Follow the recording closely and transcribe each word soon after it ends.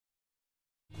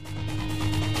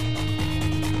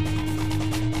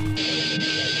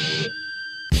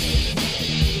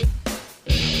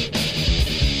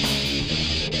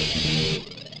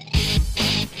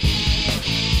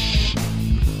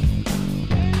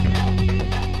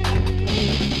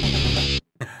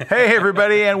Hey,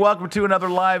 everybody, and welcome to another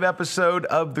live episode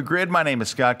of The Grid. My name is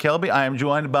Scott Kelby. I am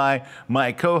joined by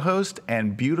my co-host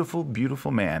and beautiful, beautiful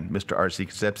man, Mr. R.C.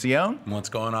 Concepcion. What's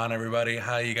going on, everybody?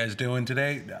 How you guys doing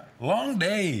today? Long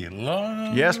day.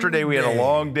 Yesterday, we had a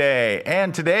long day,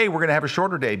 and today we're going to have a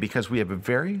shorter day because we have a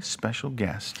very special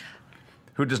guest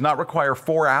who does not require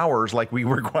 4 hours like we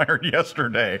required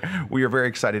yesterday. We are very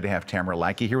excited to have Tamara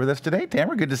Lackey here with us today.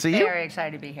 Tamara, good to see you. Very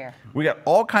excited to be here. We got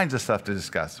all kinds of stuff to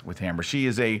discuss with Tamara. She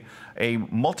is a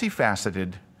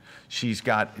multifaceted, she's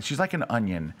like an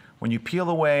onion. When you peel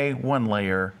away one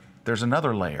layer, there's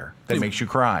another layer that makes you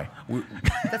cry.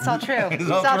 That's all true. It's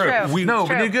all true.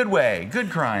 But in a good way. Good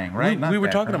crying, right? We were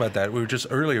talking about that. We were just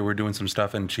earlier, we were doing some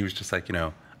stuff, and she was just like,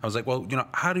 I was like, well,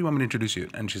 how do you want me to introduce you?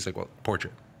 And she's like, well,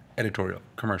 portrait, editorial,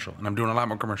 commercial. And I'm doing a lot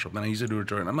more commercial than I used to do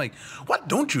editorial. And I'm like, what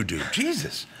don't you do?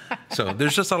 Jesus. So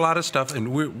there's just a lot of stuff. And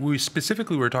we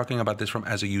specifically were talking about this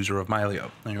as a user of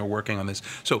Mylio. And you're working on this.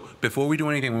 So before we do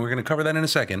anything, we're going to cover that in a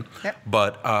second. Yep.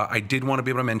 But I did want to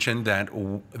be able to mention that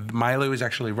Mylio is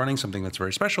actually running something that's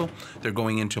very special. They're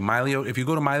going into Mylio. If you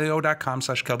go to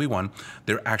mylio.com/Kelby1,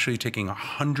 they're actually taking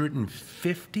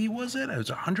 150, was it? It was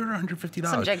 100 or $150.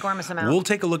 Some ginormous amount. We'll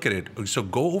take a look at it. So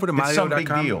go over to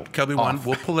mylio.com, Kelby1.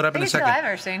 We'll pull it up in a second. I've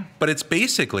ever seen. But it's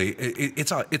basically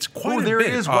it's quite a bit. There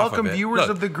it is. Welcome, of it. viewers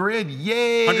of The Grid.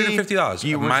 Yay! $150.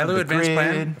 Mylio Advanced Grid.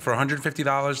 Plan for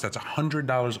 $150. That's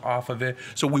 $100 off of it.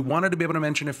 So we wanted to be able to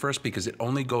mention it first because it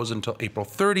only goes until April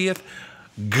 30th.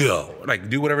 Go.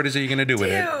 Do whatever it is that you're going to do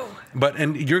with it.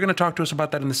 And you're going to talk to us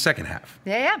about that in the second half.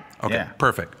 Yeah. Okay, Yeah.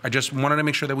 perfect. I just wanted to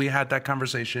make sure that we had that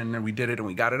conversation and we did it and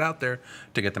we got it out there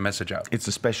to get the message out. It's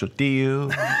a special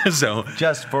deal. So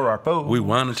just for our folks. We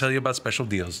want to tell you about special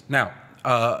deals. Now,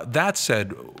 that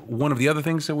said, one of the other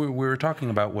things that we were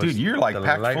talking about was... Dude, you're like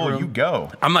packed full. You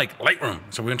go. I'm like, Lightroom.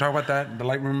 So we're going to talk about that. The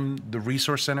Lightroom, the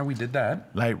Resource Center, we did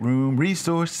that. Lightroom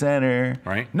Resource Center.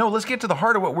 Right. No, let's get to the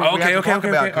heart of what we have to talk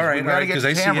about. All right, because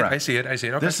I see it.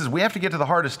 Okay. We have to get to the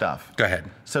heart of stuff. Go ahead.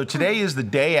 So today is the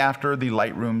day after the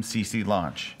Lightroom CC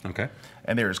launch. Okay.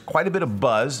 And there's quite a bit of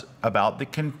buzz about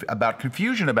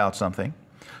confusion about something.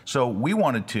 So we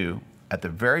wanted to, at the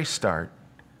very start,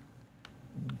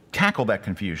 tackle that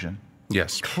confusion.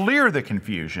 Yes. Clear the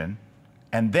confusion,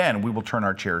 and then we will turn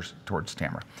our chairs towards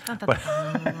Tamara. All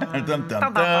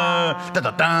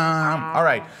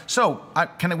right. So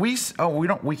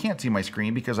we can't see my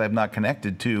screen because I've not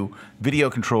connected to Video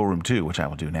Control Room 2, which I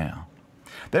will do now.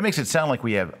 That makes it sound like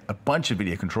we have a bunch of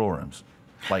video control rooms.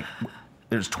 Like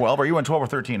there's 12. Are you on 12 or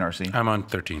 13, RC? I'm on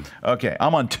 13. Okay,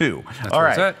 I'm on 2. That's all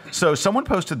right. At. So someone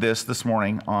posted this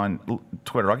morning on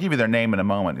Twitter. I'll give you their name in a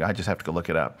moment. I just have to go look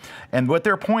it up. And what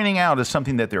they're pointing out is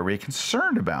something that they're really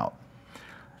concerned about.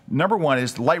 Number one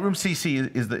is Lightroom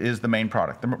CC is the main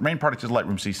product. The main product is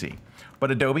Lightroom CC.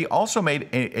 But Adobe also made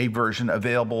a version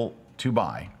available to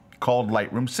buy called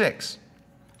Lightroom 6.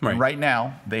 Right. And right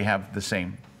now, they have the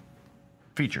same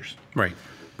features. Right.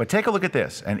 But take a look at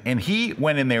this. And he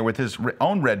went in there with his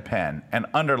own red pen and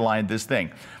underlined this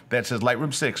thing that says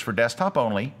Lightroom 6 for desktop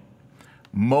only,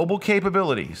 mobile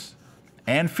capabilities,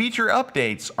 and feature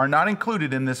updates are not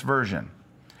included in this version.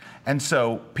 And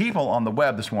so people on the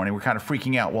web this morning were kind of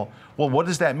freaking out. Well, what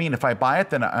does that mean? If I buy it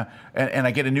then and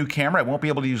I get a new camera, I won't be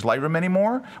able to use Lightroom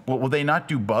anymore? Well, will they not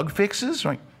do bug fixes?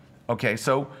 Right. Okay,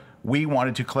 so we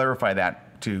wanted to clarify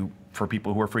that for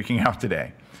people who are freaking out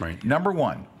today. Right. Number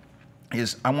one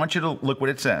is I want you to look what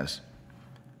it says.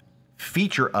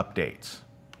 Feature updates.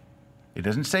 It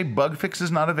doesn't say bug fixes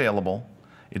not available.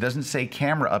 It doesn't say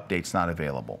camera updates not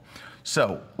available.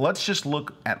 So let's just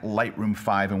look at Lightroom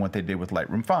 5 and what they did with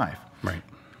Lightroom 5. Right.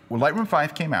 When Lightroom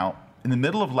 5 came out, in the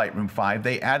middle of Lightroom 5,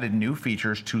 they added new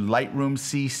features to Lightroom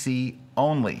CC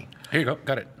only. Here you go.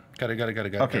 Got it. Okay, got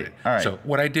it. All right. So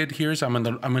what I did here is I'm in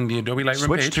the Adobe Lightroom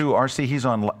Switch page. to RC. He's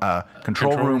on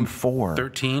Control Room 4.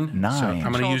 13. 9. So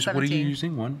I'm going to use, 17. what are you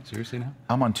using? 1? Seriously now?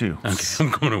 I'm on 2. Okay, I'm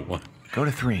going to 1. Go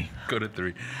to 3. Go to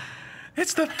 3.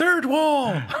 It's the third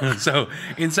wall. So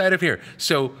inside of here.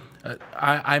 So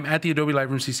I'm at the Adobe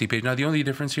Lightroom CC page. Now the only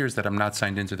difference here is that I'm not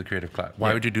signed into the Creative Cloud.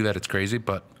 Why would you do that? It's crazy,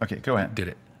 but okay, go ahead. Did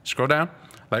it. Scroll down.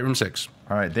 Lightroom 6.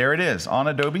 All right, there it is on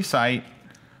Adobe site.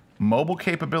 Mobile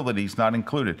capabilities not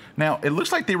included. Now, it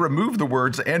looks like they removed the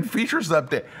words and features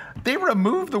update. They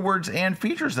removed the words and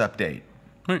features update.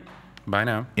 Right. Bye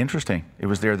now. Interesting. It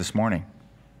was there this morning.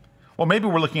 Well, maybe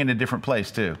we're looking at a different place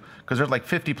too, because there's like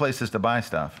 50 places to buy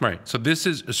stuff. Right. So this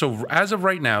is, so as of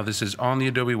right now, this is on the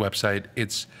Adobe website.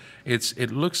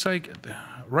 It looks like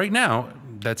right now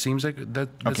that seems like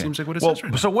seems like what it says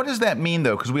right now. So what does that mean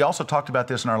though? Because we also talked about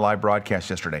this in our live broadcast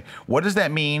yesterday. What does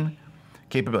that mean?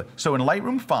 Capability. So in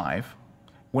Lightroom 5,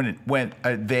 when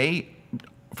they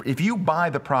if you buy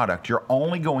the product, you're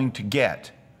only going to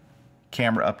get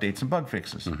camera updates and bug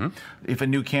fixes. If a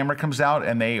new camera comes out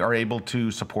and they are able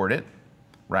to support it,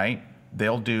 right,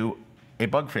 they'll do a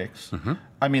bug fix.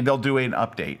 I mean, they'll do an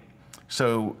update.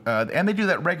 So, and they do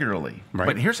that regularly. Right.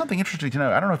 But here's something interesting to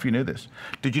know. I don't know if you knew this.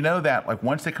 Did you know that, like,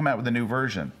 once they come out with a new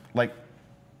version, like,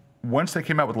 once they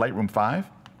came out with Lightroom 5,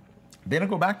 they don't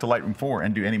go back to Lightroom 4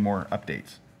 and do any more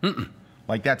updates.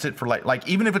 Like, that's it for, like,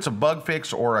 even if it's a bug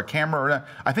fix or a camera, or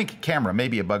I think camera may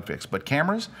be a bug fix, but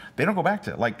cameras, they don't go back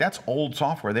to, like, that's old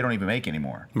software they don't even make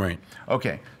anymore. Right.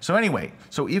 Okay, so anyway,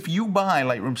 so if you buy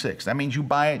Lightroom 6, that means you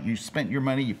buy it, you spent your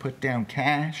money, you put down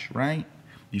cash, right?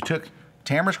 You took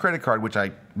Tamara's credit card, which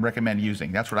I recommend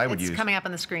using. That's what I would use. It's coming up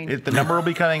on the screen. The number will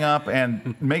be coming up,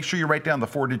 and make sure you write down the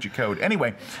 4-digit code.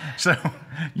 Anyway, so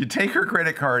you take her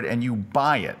credit card and you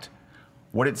buy it.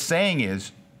 What it's saying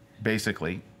is,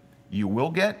 basically, you will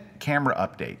get camera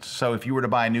updates. So if you were to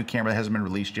buy a new camera that hasn't been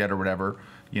released yet or whatever,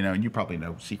 you know, and you probably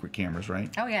know secret cameras, right?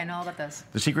 Oh yeah, I know all about those.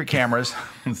 The secret cameras,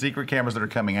 the secret cameras that are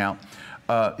coming out.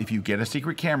 If you get a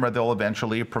secret camera, they'll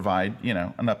eventually provide, you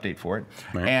know, an update for it.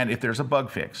 Right. And if there's a bug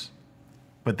fix.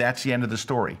 But that's the end of the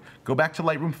story. Go back to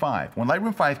Lightroom 5. When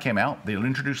Lightroom 5 came out, they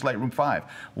introduced Lightroom 5.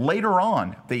 Later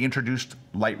on, they introduced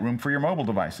Lightroom for your mobile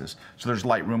devices. So there's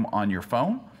Lightroom on your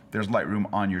phone, there's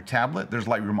Lightroom on your tablet, there's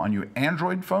Lightroom on your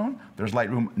Android phone, there's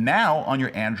Lightroom now on your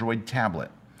Android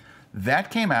tablet. That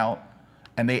came out,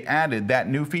 and they added that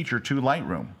new feature to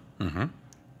Lightroom.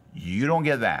 You don't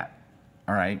get that.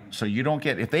 All right, so you don't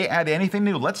get, if they add anything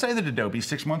new, let's say that Adobe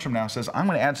 6 months from now says, I'm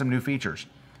going to add some new features.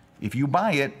 If you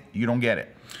buy it, you don't get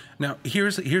it. Now,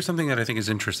 here's something that I think is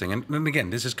interesting, and again,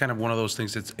 this is kind of one of those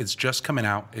things. It's just coming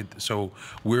out, so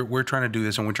we're trying to do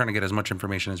this, and we're trying to get as much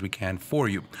information as we can for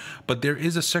you. But there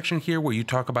is a section here where you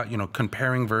talk about, you know,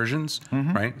 comparing versions,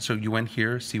 right? So you went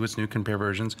here, see what's new, compare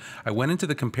versions. I went into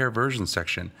the compare versions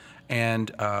section,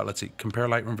 and let's see, compare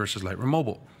Lightroom versus Lightroom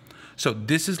Mobile. So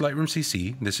this is Lightroom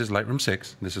CC, this is Lightroom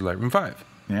 6, this is Lightroom 5.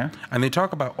 Yeah. And they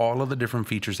talk about all of the different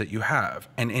features that you have.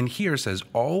 And in here it says,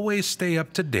 always stay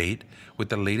up to date with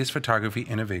the latest photography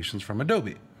innovations from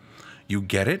Adobe. You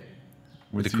get it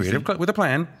with the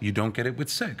plan. You don't get it with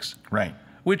 6. Right.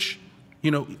 Which, you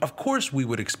know, of course we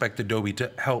would expect Adobe to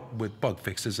help with bug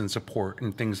fixes and support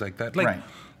and things like that. Like, right.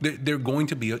 They're going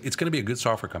to be, it's going to be a good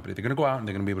software company. They're going to go out and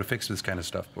they're going to be able to fix this kind of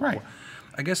stuff. But right.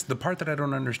 I guess the part that I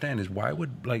don't understand is why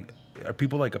would, like, are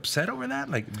people like upset over that?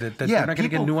 Like that yeah, they're not going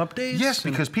to get new updates? Yes,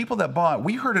 because people that bought,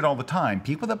 we heard it all the time,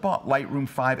 people that bought Lightroom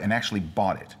 5 and actually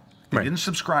bought it. They Right. didn't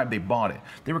subscribe, they bought it.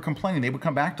 They were complaining. They would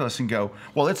come back to us and go,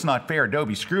 well, it's not fair.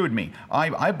 Adobe screwed me.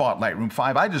 I bought Lightroom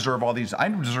 5. I deserve all these. I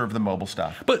deserve the mobile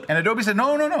stuff. And Adobe said,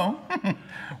 no, no, no.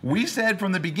 We said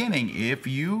from the beginning, if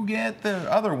you get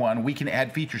the other one, we can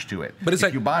add features to it. But it's if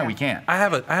like, you buy, we can't. I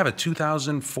have a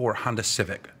 2004 Honda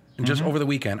Civic. And just over the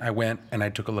weekend, I went and I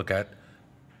took a look at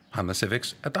Honda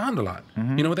Civics at the Honda lot.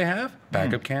 You know what they have?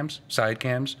 Backup cams, side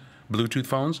cams, Bluetooth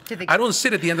phones. I don't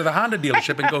sit at the end of the Honda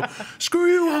dealership and go, screw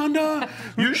you, Honda.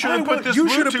 You should have put this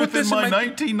Bluetooth in my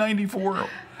 1994.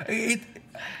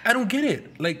 I don't get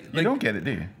it. Like you don't get it,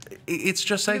 do you? It's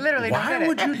just like, literally don't why get it.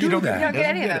 would you do that? You don't get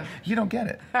any of them. You don't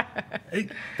get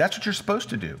it. That's what you're supposed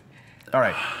to do. All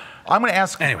right. I'm going to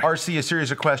ask RC a series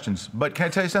of questions. But can I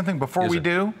tell you something before we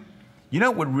do? You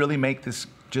know what would really make this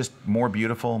just more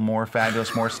beautiful, more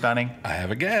fabulous, more stunning? I have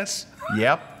a guess.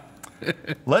 Yep.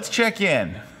 Let's check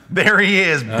in. There he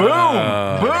is. Boom.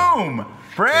 Boom.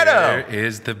 Fredo. There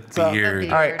is the beard.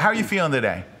 All right. How are you feeling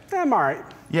today? I'm all right.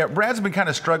 Yeah, Brad's been kind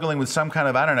of struggling with some kind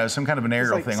of, I don't know, some kind of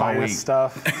venereal Like thing all week.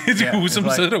 stuff. Yeah, Some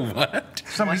like- sort of what?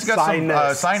 He's got some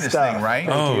sinus stuff. thing, right?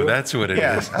 Oh, that's what it is.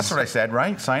 Yeah, that's what I said,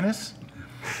 right? Sinus?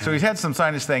 So he's had some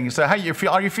sinus thing. So how you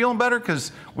feel? Are you feeling better?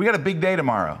 Because we got a big day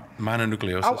tomorrow.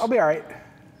 Mononucleosis. I'll be all right.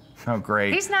 Oh,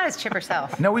 great. He's not his chipper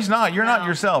self. No, he's not. You're not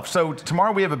yourself. So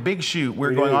tomorrow we have a big shoot. We're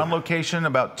going on location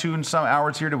about 2 and some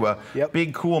hours here to a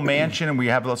big, cool mansion, and we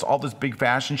have all this big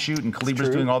fashion shoot, and Calibra's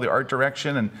doing all the art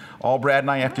direction, and all Brad and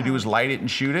I have to do is light it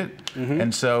and shoot it.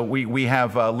 And so we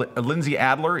have Lindsay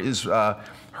Adler is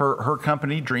her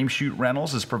company, Dream Shoot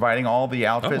Rentals, is providing all the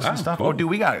outfits and stuff. Cool. Oh, dude,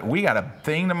 we got a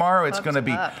thing tomorrow. It's going to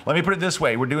be. up. Let me put it this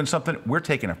way: we're doing something. We're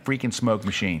taking a freaking smoke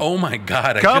machine. Oh my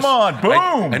God! Come on,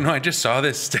 boom! I know. I just saw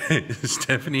this.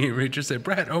 Stephanie and Richard said,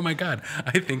 "Brad, oh my God!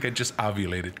 I think I just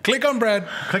ovulated." Click on Brad.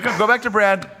 Go back to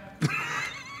Brad.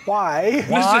 Why?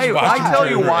 Why? is I tell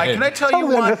you why. red. Can I tell you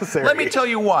Totally why? unnecessary. Let me tell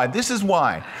you why. This is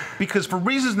why. Because for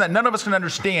reasons that none of us can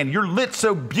understand, you're lit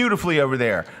so beautifully over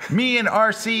there. Me and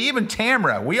RC, even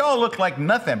Tamara, we all look like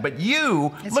nothing. But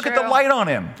you, It's look at the true. light on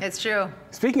him. It's true.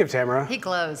 Speaking of Tamara, He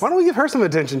glows. why don't we give her some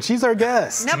attention? She's our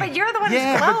guest. No, but you're the one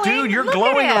Yeah, who's glowing. but dude, you're Look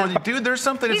glowing at over him. the dude. There's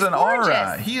something. He's It's an aura.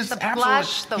 gorgeous. He is The absolutely.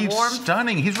 blush, the he's warmth.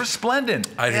 stunning. He's resplendent.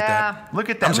 I hit Yeah. that. Look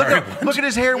at that. I'm Look sorry. at, look at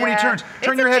his hair when he Yeah. turns.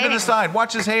 Turn It's your a head to the thing. side.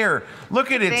 Watch his hair.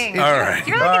 Look at it. Thing. All right.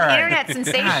 You're like All an right. internet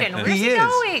sensation. Where's He he is.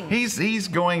 going? He's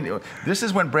going. This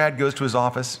is when Brad goes to his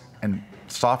office and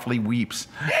softly weeps,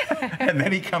 and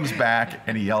then he comes back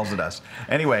and he yells at us.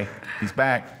 Anyway, he's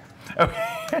back. Okay.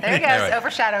 There he goes, Anyway,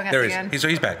 overshadowing us There he again. is. So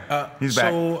he's back. He's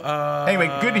back. So, Anyway,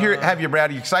 good to have you,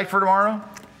 Brad. Are you excited for tomorrow?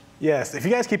 Yes, if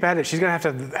you guys keep at it, she's going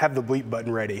to have the bleep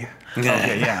button ready.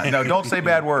 Okay, yeah. No, don't say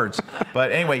bad words.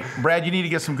 But anyway, Brad, you need to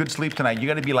get some good sleep tonight. You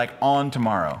got to be like on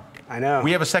tomorrow. I know.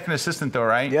 We have a second assistant though,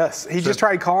 right? Yes, he just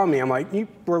tried calling me. I'm like,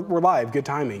 we're live. Good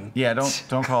timing. Yeah,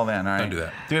 don't call then. All right. Don't do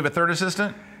that. Do we have a third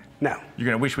assistant? No. You're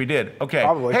gonna wish we did. Okay.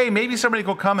 Probably. Hey, maybe somebody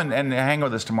will come and hang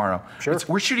with us tomorrow. Sure.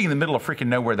 We're shooting in the middle of freaking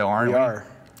nowhere though, aren't we? We are.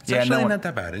 it's Yeah, actually no one- not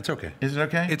that bad. It's okay. Is it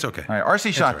okay? It's okay. All right,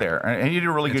 RC shot all right. there, and you did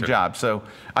a really good okay. job. So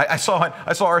I saw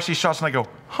RC shots, and I go,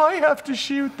 I have to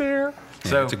shoot there.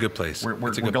 So it's a good place. We're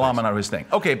It's a good glomming place. on his thing.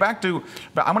 Okay, back to.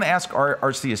 I'm going to ask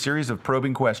RC a series of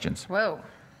probing questions. Whoa.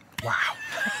 Wow.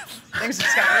 Things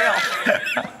just got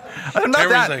real. Not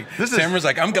that. Tamara's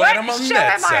like, I'm glad I'm on What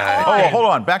that show am I side. on? Oh, hold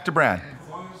on. Back to Brad.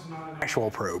 Actual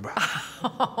probe.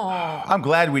 I'm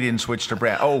glad we didn't switch to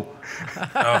Brad. Oh,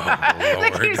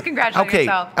 Look, he was congratulating okay.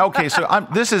 himself. Okay,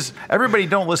 so everybody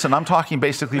don't listen. I'm talking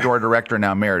basically to our director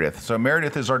now, Meredith. So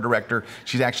Meredith is our director.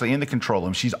 She's actually in the control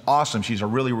room. She's awesome. She's a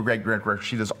really great director.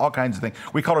 She does all kinds of things.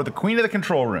 We call her the queen of the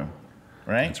control room,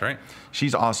 right? That's right.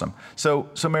 She's awesome. So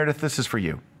Meredith, this is for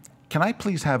you. Can I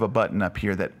please have a button up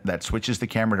here that switches the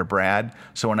camera to Brad,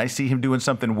 so when I see him doing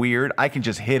something weird, I can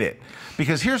just hit it?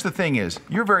 Because here's the thing is,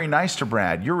 you're very nice to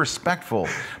Brad, you're respectful,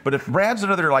 but if Brad's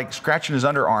another like scratching his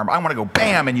underarm, I want to go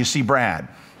bam and you see Brad.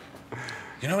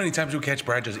 You know how many times we catch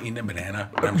Brad just eating a banana?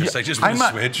 And I'm just like, just I'm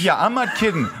not, switch. Yeah, I'm not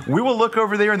kidding. We will look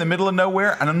over there in the middle of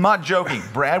nowhere, and I'm not joking.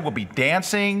 Brad will be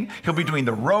dancing, he'll be doing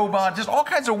the robot, just all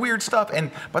kinds of weird stuff,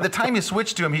 and by the time you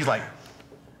switch to him, he's like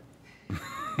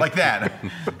that.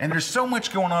 And there's so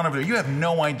much going on over there. You have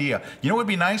no idea. You know what would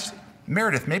be nice?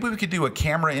 Meredith, maybe we could do a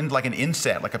camera in, like an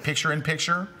inset, like a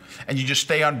picture-in-picture, and you just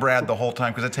stay on Brad the whole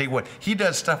time, because I tell you what, he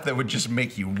does stuff that would just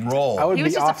make you roll. I would He be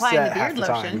was just applying the offset half beard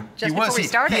the lotion time. just before we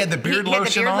started. He had the beard He had the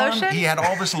lotion beard on. lotion? He had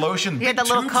all this lotion. He had big the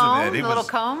little tubes comb, of it. the little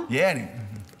comb? Yeah. And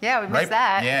Yeah, we missed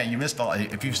that. Yeah, you missed all.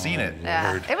 If you've seen it,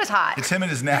 Yeah, Lord. it was hot. it's him and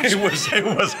his natural. It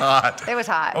was hot. It was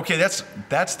hot. Okay,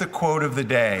 that's the quote of the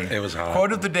day. It was hot.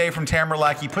 Quote of the day from Tamara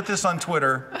Lackey. Put this on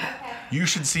Twitter. You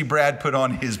should see Brad put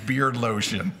on his beard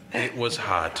lotion. It was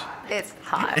hot. It's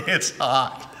hot. It's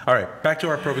hot. All right, back to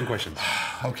our probing questions.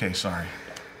 Okay, sorry.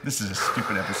 This is a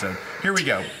stupid episode. Here we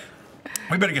go.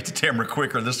 We better get to Tamara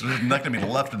quicker. This is not going to be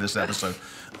the left of this episode.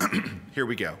 Here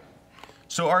we go.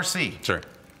 So, RC. Sir.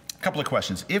 A couple of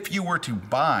questions. If you were to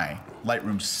buy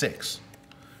Lightroom 6,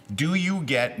 do you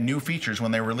get new features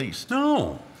when they're released?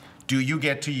 No. Do you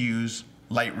get to use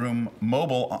Lightroom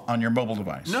mobile on your mobile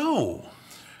device? No.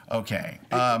 Okay.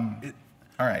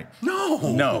 All right. No.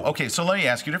 No. Okay, so let me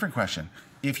ask you a different question.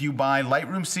 If you buy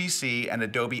Lightroom CC and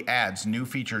Adobe adds new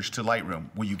features to Lightroom,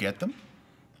 will you get them?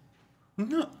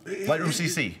 No. Lightroom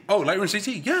CC. Oh, Lightroom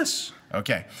CC, yes.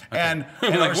 Okay. And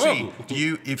Like, RC, whoa.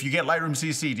 if you get Lightroom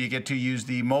CC, do you get to use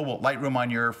the mobile Lightroom on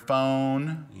your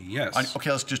phone? Yes.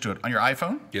 Okay, let's just do it. On your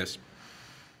iPhone? Yes.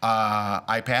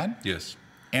 iPad? Yes.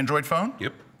 Android phone?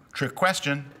 Yep. Trick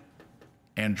question.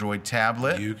 Android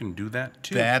tablet? You can do that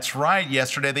too. That's right.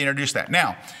 Yesterday they introduced that.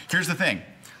 Now, here's the thing.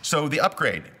 So the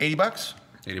upgrade, 80 bucks?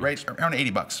 80 right, bucks. around 80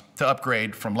 bucks to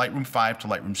upgrade from Lightroom 5 to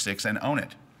Lightroom 6 and own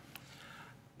it.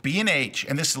 B&H,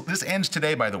 and this ends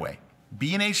today, by the way.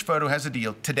 B&H Photo has a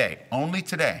deal today, only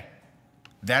today.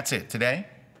 That's it, today.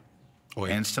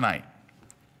 Wait. Ends tonight.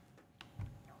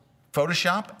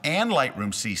 Photoshop and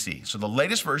Lightroom CC. So the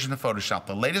latest version of Photoshop,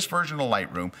 the latest version of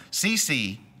Lightroom,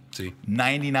 CC, See.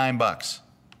 99 bucks.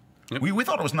 Yep. We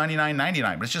thought it was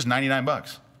 $99.99, but it's just 99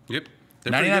 bucks. Yep.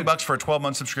 They're 99 pretty good. bucks for a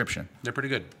 12-month subscription. They're pretty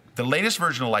good. The latest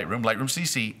version of Lightroom, Lightroom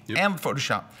CC, Yep. and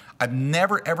Photoshop. I've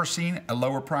never, ever seen a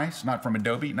lower price, not from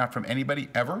Adobe, not from anybody,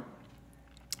 ever.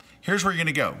 Here's where you're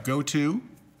going to go. Go to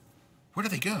Where do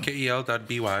they go?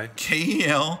 kel.by.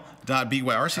 kel.by.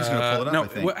 RC's going to pull it up, No, I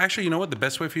think. well, actually, you know what? The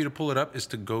best way for you to pull it up is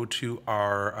to go to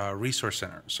our resource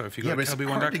center. So if you go Yeah, to but it's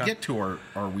kelby1.com. hard to get to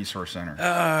our resource center.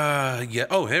 Yeah.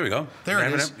 Oh, here we go. There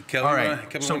it is. Kelby1.com. All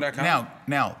right. So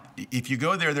now, if you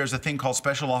go there, there's a thing called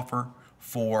special offer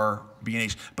for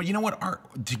B&H. But you know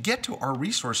what? To get to our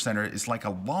resource center is like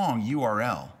a long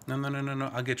URL. No.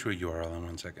 I'll get you a URL in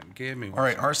 1 second. Give me one. All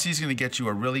right, RC's going to get you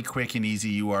a really quick and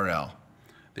easy URL.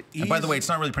 And by the way, it's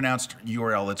not really pronounced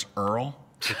URL, it's URL.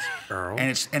 It's Earl.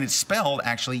 And it's spelled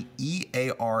actually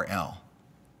EARL.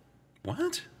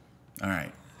 What? All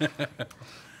right.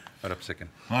 Hold up a second.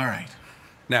 All right.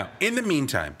 Now, in the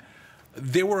meantime,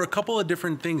 there were a couple of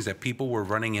different things that people were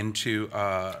running into.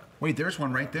 Wait, there's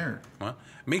one right there. Well,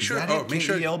 make Is sure. that Oh, it? make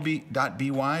sure. KEL.by?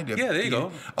 Yeah, there you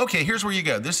go. Okay, here's where you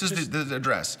go. This is the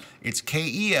address. It's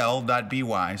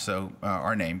KEL.by, so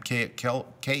our name,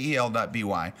 KEL.by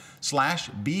 /BH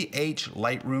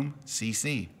Lightroom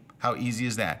CC. How easy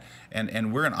is that? And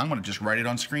I'm going to just write it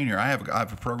on screen here. I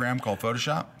have a program called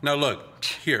Photoshop. Now look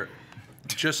here.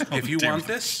 Just if you want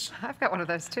this, I've got one of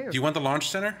those too. do you want the launch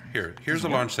center? Here's the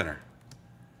launch center.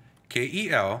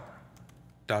 KEL.by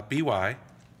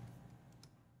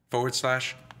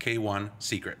 /K1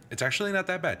 secret. It's actually not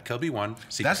that bad. Kelby1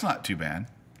 secret. That's not too bad.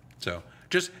 So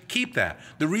just keep that.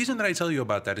 The reason that I tell you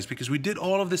about that is because we did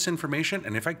all of this information,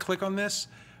 and if I click on this,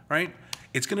 right,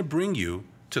 it's going to bring you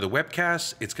to the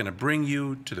webcast. It's going to bring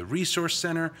you to the resource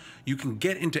center. You can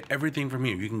get into everything from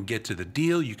here. You can get to the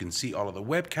deal. You can see all of the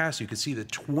webcasts. You can see the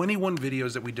 21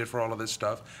 videos that we did for all of this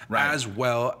stuff, as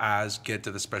well as get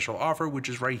to the special offer, which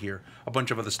is right here. A bunch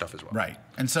of other stuff as well. Right.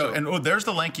 And so there's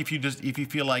the link if you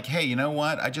feel like, hey, you know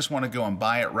what? I just want to go and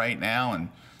buy it right now and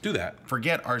do that.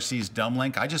 Forget RC's dumb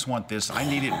link. I just want this. I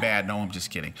need it bad. No, I'm just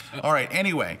kidding. All right.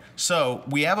 Anyway, so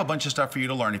we have a bunch of stuff for you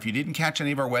to learn. If you didn't catch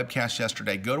any of our webcasts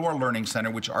yesterday, go to our Learning Center,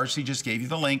 which RC just gave you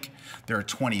the link. There are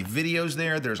 20 videos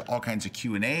there. There's all kinds of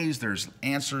Q&As. There's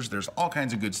answers. There's all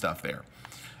kinds of good stuff there.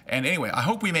 And anyway, I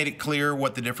hope we made it clear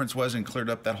what the difference was and cleared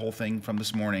up that whole thing from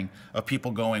this morning of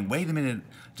people going, wait a minute,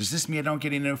 does this mean I don't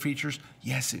get any new features?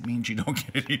 Yes, it means you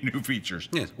don't get any new features.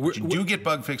 Yes, you do get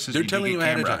bug fixes. They're telling you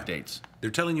ahead of time. Updates.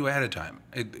 They're telling you ahead of time.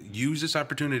 Use this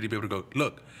opportunity to be able to go,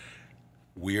 look,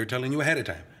 we are telling you ahead of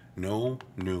time. No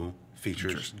new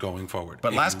features going forward.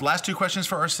 But last two questions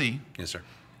for RC. Yes, sir.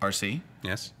 RC.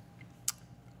 Yes.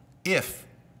 If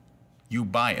you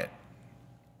buy it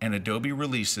and Adobe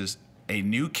releases a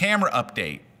new camera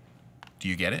update, do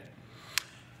you get it?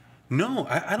 No,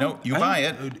 I don't. No, you buy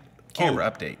it. Camera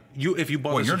update. If you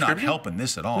bought the you're subscription? not helping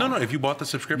this at all. No, if you bought the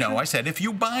subscription. No, I said if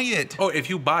you buy it. Oh, if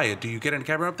you buy it, do you get a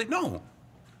camera update? No.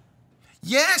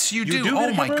 Yes, you do.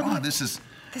 Oh my God, this is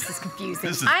confusing.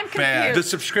 This is I'm confused. bad. The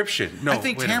subscription. No, I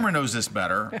think Tamara knows this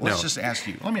better. Let's just ask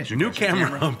you. Let me ask you a new question,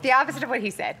 camera. The opposite of what he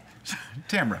said.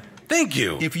 Tamara. Thank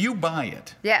you. If you buy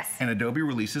it, yes, and Adobe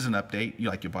releases an update, you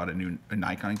bought a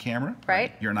Nikon camera,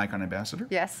 right? You're a Nikon ambassador,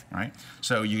 yes, right?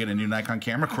 So you get a new Nikon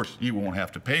camera. Of course, you won't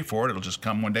have to pay for it; it'll just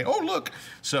come one day. Oh, look!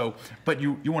 So, but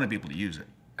you want to be able to use it.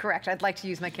 Correct. I'd like to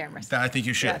use my cameras. I think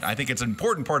you should. Yes. I think it's an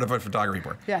important part of a photography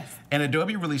board. Yes. And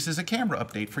Adobe releases a camera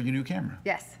update for your new camera.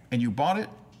 Yes. And you bought it.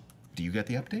 Do you get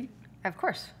the update? Of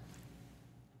course.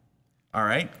 All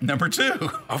right. Number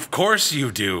two. Of course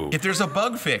you do. If there's a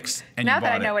bug fix and now you bought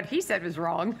that I know it, what he said was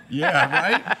wrong.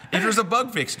 Yeah, right? If there's a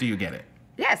bug fix, do you get it?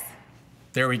 Yes.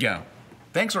 There we go.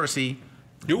 Thanks, RC.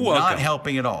 You're welcome. Not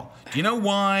helping at all. Do you know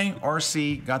why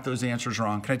RC got those answers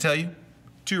wrong? Can I tell you?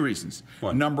 2 reasons.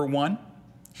 What? Number one,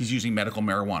 he's using medical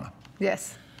marijuana.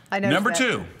 Yes. I know. Number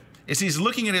two is he's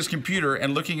looking at his computer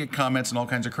and looking at comments and all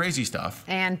kinds of crazy stuff.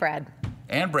 And Brad.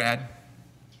 And Brad.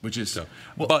 Which is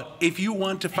but if you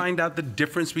want to find out the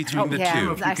difference between the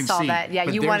two, I saw that. Yeah,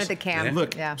 you wanted the camera.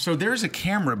 Look, yeah. So there's a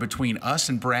camera between us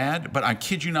and Brad, but I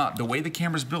kid you not, the way the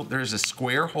camera's built, there's a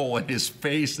square hole and his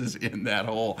face is in that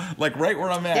hole, like right where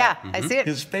I'm at. Yeah, I see it.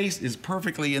 His face is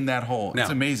perfectly in that hole. Now,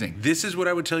 it's amazing. This is what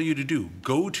I would tell you to do.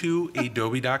 Go to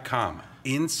adobe.com.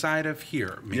 Inside of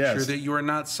here, make sure that you are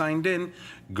not signed in.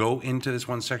 Go into this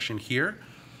one section here.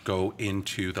 Go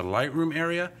into the Lightroom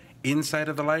area. Inside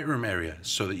of the Lightroom area,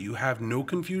 so that you have no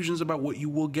confusions about what you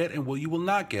will get and what you will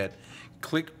not get,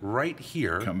 click right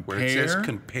here where it says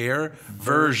compare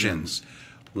versions.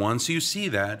 Once you see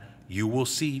that, you will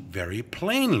see very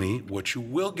plainly what you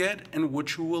will get and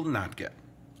what you will not get.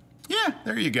 Yeah,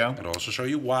 there you go. It'll also show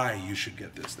you why you should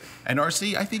get this thing. And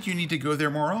RC, I think you need to go there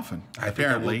more often.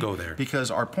 Apparently, think I will go there. Because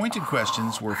our pointed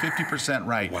questions were 50%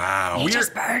 right. Wow. He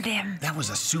just burned him. That was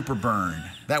a super burn.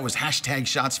 That was hashtag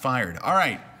shots fired. All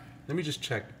right. Let me just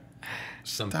check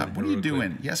something. Stop. What are you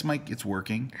doing? Yes, Mike, it's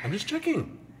working. I'm just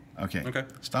checking. Okay.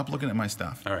 Stop looking at my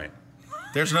stuff. All right.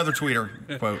 There's another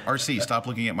tweeter quote. RC, stop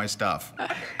looking at my stuff.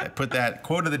 Put that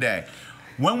quote of the day.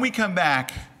 When we come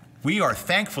back, we are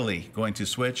thankfully going to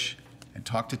switch and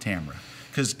talk to Tamara.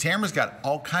 Because Tamara's got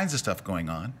all kinds of stuff going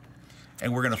on.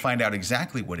 And we're going to find out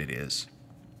exactly what it is.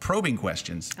 Probing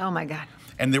questions. Oh, my God.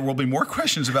 And there will be more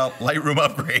questions about Lightroom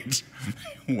upgrades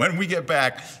when we get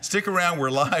back. Stick around.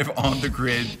 We're live on the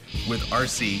grid with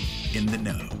RC in the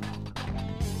know.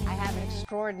 I have an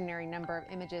extraordinary number of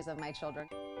images of my children.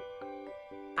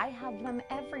 I have them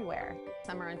everywhere.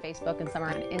 Some are on Facebook and some are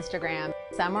on Instagram.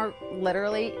 Some are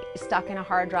literally stuck in a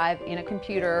hard drive in a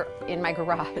computer in my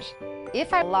garage.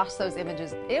 If I lost those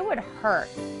images, it would hurt.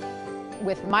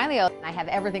 With Mylio, I have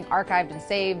everything archived and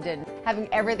saved, and having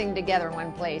everything together in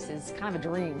one place is kind of a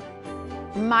dream.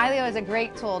 Mylio is a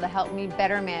great tool to help me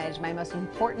better manage my most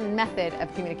important method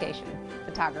of communication,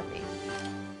 photography.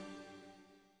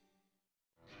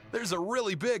 There's a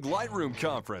really big Lightroom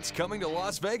conference coming to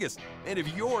Las Vegas, and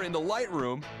if you're into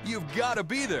Lightroom, you've got to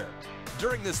be there.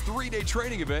 During this 3-day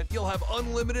training event, you'll have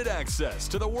unlimited access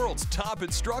to the world's top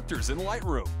instructors in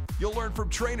Lightroom. You'll learn from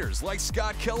trainers like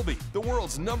Scott Kelby, the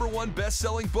world's #1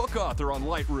 best-selling book author on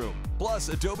Lightroom, plus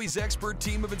Adobe's expert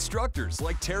team of instructors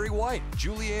like Terry White,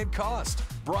 Julianne Cost,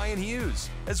 Brian Hughes,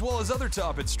 as well as other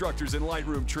top instructors in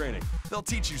Lightroom training. They'll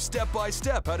teach you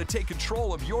step-by-step how to take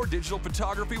control of your digital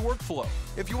photography workflow.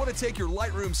 If you want to take your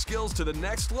Lightroom skills to the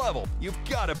next level, you've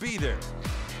got to be there.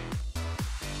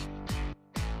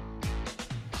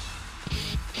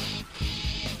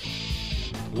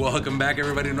 Welcome back,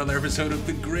 everybody, to another episode of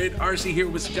The Grid. RC here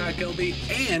with Scott Kelby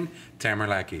and Tamara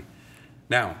Lackey.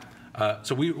 Now,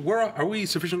 so are we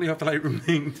sufficiently off the Lightroom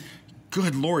thing?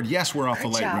 Good Lord, yes, we're off the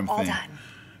Lightroom All thing. done.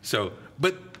 So,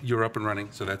 but you're up and running,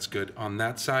 so that's good on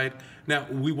that side. Now,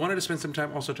 we wanted to spend some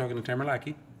time also talking to Tamara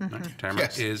Lackey. Right? Tamara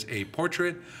is a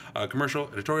portrait, commercial,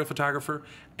 editorial photographer,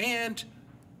 and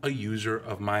a user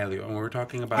of Mylio. And we were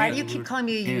talking about... Why do you keep calling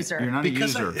me a user? You're not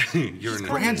because a user. You're an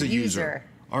Brand's a user.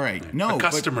 All right, no, a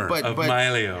customer of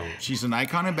Mylio. She's an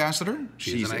icon ambassador.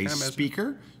 She's an icon a ambassador.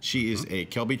 speaker. She is a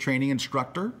Kelby training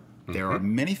instructor. There are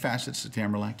many facets to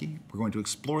Tamara Lackey. We're going to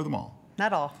explore them all.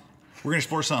 Not all. We're going to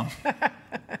explore some.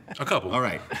 A couple. All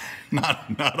right,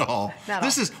 not all. Not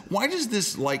this all. is why does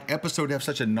this episode have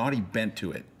such a naughty bent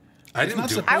to it? I It's didn't not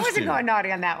do it. supposed I wasn't to. going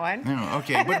naughty on that one. No,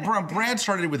 okay, but Brad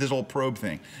started with his whole probe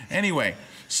thing. Anyway,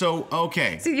 so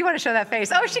okay, See, you want to show that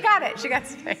face. Oh, she got it. She got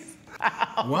his face.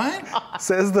 what?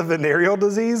 Says the venereal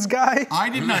disease guy. I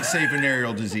did not say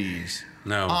venereal disease.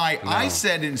 No, I no.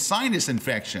 said in sinus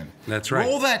infection. That's right.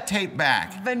 Roll that tape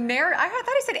back. Venereal. I thought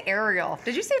he said aerial.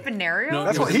 Did you say venereal? No,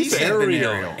 That's it what was he said. venereal.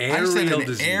 I said Aerial an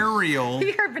disease. aerial.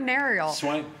 He heard venereal.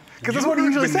 Swine. Because that's what he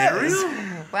usually says.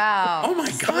 Wow. Oh my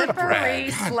God, Slippery Brad.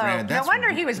 God, slope. Brad, No that's- wonder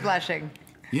he was blushing.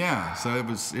 Yeah, so it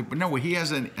was. No, he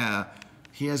has an.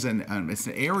 It's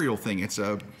an aerial thing. It's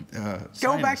a.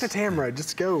 Go back to sinus. Tamara.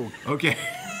 Just go. Okay.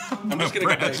 I'm just gonna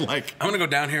Brad's go back. like, I'm gonna go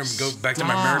down here and go back to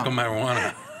my Stop. miracle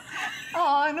marijuana.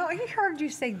 Oh, no, he heard you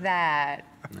say that.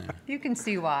 You can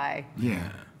see why. yeah.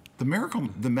 The medical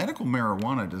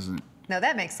marijuana doesn't. No,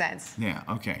 that makes sense. Yeah.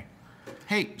 Okay.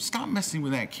 Hey, stop messing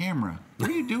with that camera. What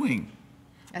are you doing?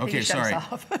 I think Okay, he shut us sorry.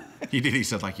 off. He did. He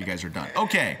said like you guys are done.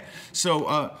 Okay,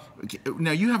 so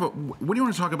now you have a. What do you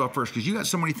want to talk about first? Because you got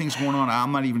so many things going on.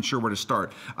 I'm not even sure where to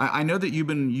start. I know that you've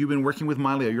been working with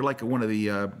Mylio. You're like one of the.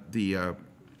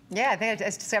 Yeah, I think I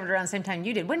discovered it around the same time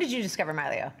you did. When did you discover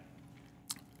Mylio?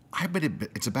 I bet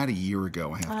it's about a year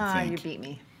ago. I have to Ah, think. you beat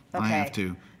me. Okay. I have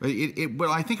to. Well,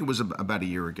 I think it was about a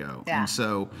year ago. Yeah. And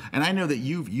so, and I know that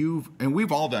you've, and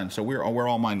we've all done. So we're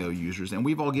all Mylio users, and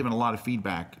we've all given a lot of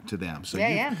feedback to them. So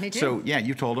Yeah, me too. So yeah,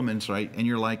 you told them, and it's right, and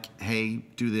you're like, hey,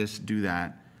 do this, do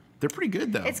that. They're pretty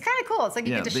good though. It's kind of cool. It's like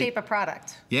you Yeah, get to they- shape a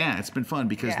product. Yeah, it's been fun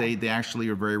because Yeah. they actually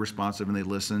are very responsive and they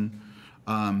listen.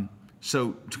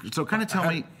 So kind of tell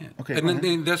me. Okay. And go ahead.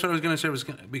 then that's what I was gonna say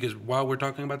because while we're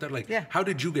talking about that, like, Yeah. how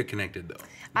did you get connected though?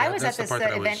 I was at That's the this part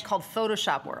that I event was- called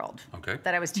Photoshop World Okay.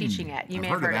 that I was teaching at. You I've may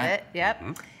have heard heard of of it.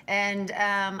 Yep. And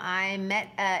I met,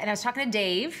 and I was talking to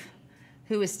Dave,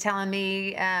 who was telling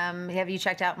me, have you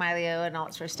checked out Mylio and all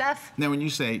that sort of stuff? Now, when you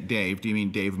say Dave, do you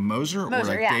mean Dave Moser, or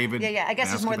Moser, like yeah. David? Yeah. I guess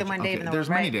there's more than one Dave in the There's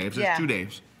world, many right? Daves. There's Yeah. 2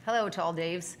 Daves. Hello to all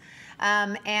Daves.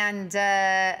 You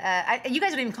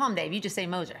guys don't even call him Dave. You just say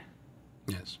Moser.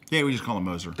 Yes, Yeah, we just call him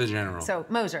Moser. the general. So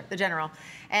Moser, the general.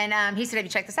 And he said, have you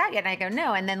checked this out yet? And I go,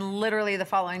 no. And then literally the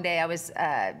following day I was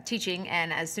teaching,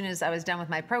 and as soon as I was done with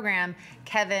my program,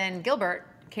 Kevin Gilbert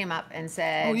came up and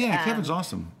said, Oh yeah, Kevin's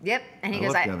awesome. Yep. And he I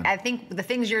goes, love Kevin. I think the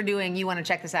things you're doing, you want to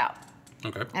check this out.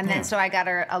 Okay. And then Yeah. so I got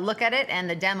a look at it, and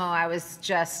the demo, I was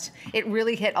just, it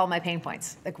really hit all my pain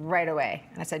points, like right away.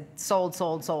 And I said, sold,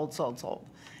 sold, sold, sold, sold.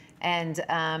 And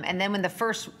then when the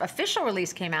first official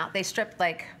release came out, they stripped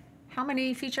like, how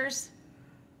many features?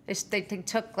 They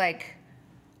took like,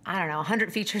 I don't know,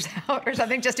 100 features out or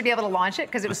something just to be able to launch it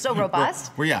because it was so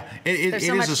robust. Well, yeah, it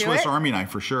so is a Swiss Army knife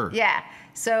for sure. Yeah.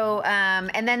 So,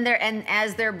 and then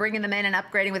as they're bringing them in and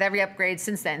upgrading with every upgrade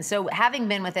since then. So having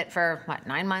been with it for, what,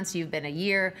 9 months, you've been a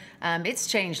year, it's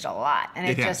changed a lot. And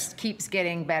it just keeps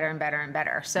getting better and better and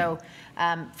better. So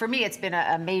for me, it's been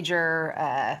a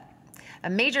major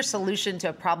solution to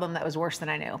a problem that was worse than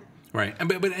I knew. Right,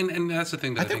 and that's the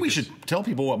thing. That I think we should tell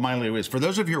people what Mylio is. For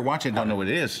those of you who are watching and don't know what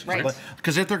it is, right?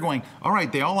 Because if they're going, all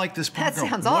right, they all like this program. That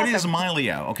sounds what awesome. is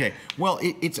Mylio? Okay, well,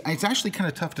 it's actually kind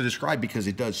of tough to describe because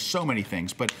it does so many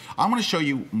things. But I'm going to show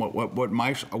you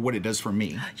what it does for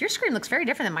me. Your screen looks very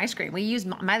different than my screen. We use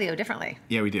Mylio differently.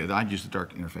 Yeah, we do. I use the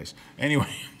dark interface.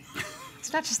 Anyway.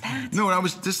 It's not just that. No, I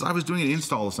was doing an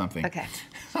install of something. Okay.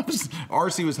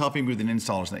 RC was helping me with an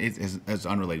install. It's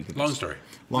unrelated to this. Long story.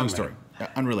 Long story.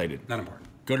 Unrelated. Not important.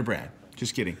 Go to Brad.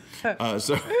 Just kidding. Poor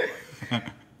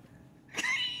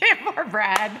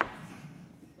Brad.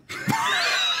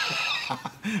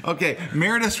 Okay,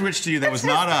 Meredith switched to you. That was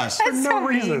not us. For no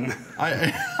reason.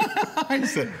 I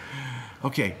said,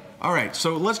 okay. All right,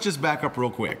 so let's just back up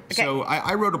real quick. Okay. So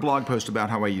I wrote a blog post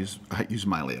about how I use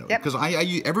Mylio because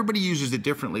everybody uses it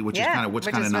differently, which is kind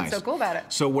of nice. What's so cool about it.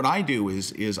 So what I do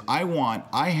is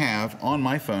I have on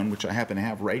my phone, which I happen to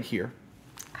have right here,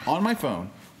 on my phone,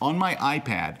 on my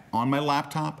iPad, on my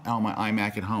laptop, and on my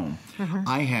iMac at home,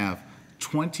 I have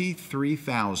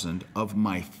 23,000 of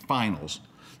my finals.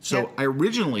 So I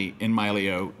originally in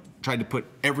Mylio tried to put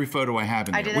every photo I have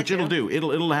in there, which it'll do.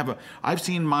 It'll have I've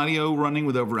seen Mylio running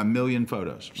with over 1 million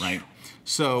photos, right?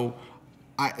 So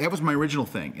that was my original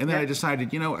thing. And then I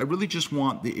decided, I really just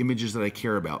want the images that I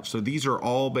care about. So these are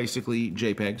all basically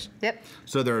JPEGs. Yep.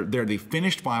 So they're the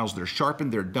finished files, they're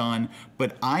sharpened, they're done.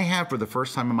 But I have, for the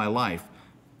first time in my life,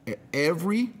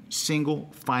 every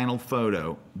single final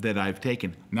photo that I've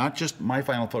taken, not just my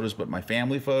final photos, but my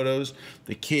family photos,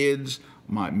 the kids,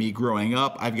 me growing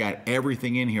up. I've got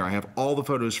everything in here. I have all the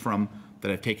photos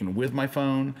that I've taken with my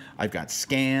phone. I've got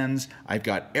scans. I've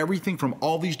got everything from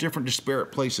all these different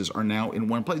disparate places are now in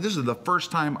one place. This is the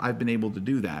first time I've been able to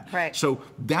do that. Right. So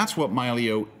that's what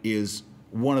Mylio is.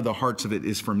 One of the hearts of it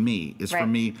is for me. For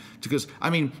me, because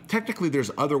technically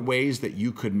there's other ways that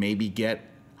you could maybe get.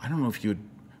 I don't know if you would.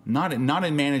 Not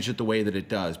manage it the way that it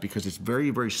does, because it's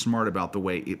very, very smart about the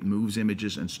way it moves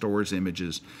images and stores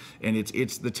images, and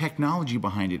it's the technology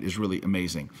behind it is really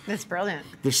amazing. That's brilliant.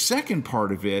 The second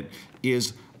part of it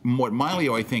is what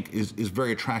Mylio, I think, is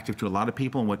very attractive to a lot of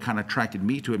people, and what kind of attracted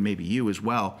me to it, maybe you as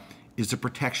well, is the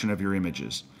protection of your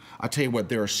images. I'll tell you what,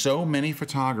 there are so many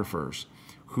photographers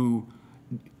who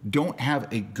don't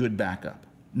have a good backup.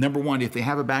 Number one, if they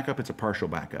have a backup, it's a partial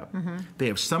backup. They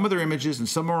have some of their images, and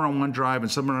some are on OneDrive,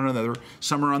 and some are on another.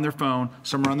 Some are on their phone,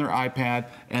 some are on their iPad,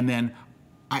 and then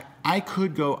I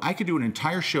could do an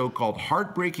entire show called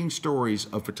 "Heartbreaking Stories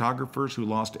of Photographers Who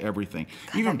Lost Everything."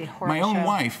 God, even my own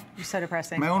wife. You're so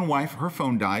depressing. My own wife, her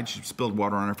phone died. She spilled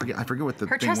water on it. I forget what the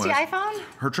thing was. Her trusty iPhone?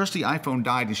 Her trusty iPhone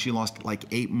died, and she lost like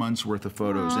 8 months worth of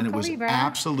photos, and it was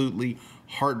absolutely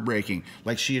heartbreaking.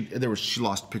 Like she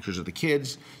lost pictures of the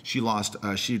kids. She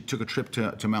took a trip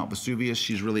to Mount Vesuvius.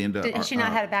 She's really into. Did she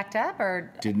not have it backed up,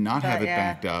 or did not have it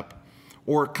backed up,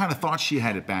 or kind of thought she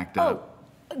had it backed up?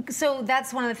 So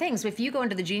that's one of the things. If you go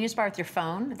into the Genius Bar with your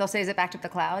phone, they'll say, "Is it backed up to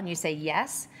the cloud?" And you say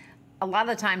yes. A lot of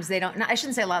the times they don't. No, I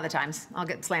shouldn't say a lot of the times. I'll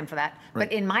get slammed for that. Right.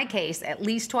 But in my case, at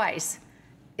least twice,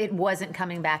 it wasn't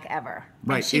coming back ever.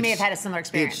 Right. And she may have had a similar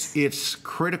experience. It's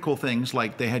critical things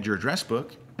like they had your address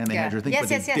book and they had your thing, but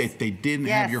they didn't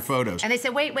have your photos. And they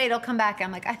said, wait, it'll come back.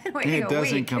 I'm like, I've been waiting a week. It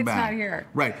doesn't come back. It's not here.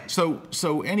 Right.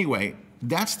 So anyway,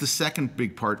 that's the second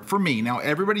big part for me. Now,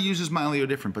 everybody uses Mylio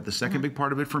different, but the second big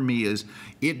part of it for me is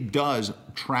it does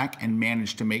track and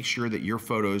manage to make sure that your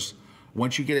photos,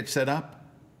 once you get it set up,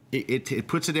 it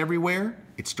puts it everywhere,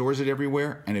 it stores it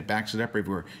everywhere, and it backs it up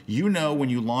everywhere. You know when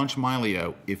you launch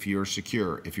Mylio if you're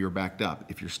secure, if you're backed up,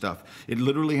 if your stuff. It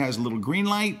literally has a little green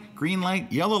light,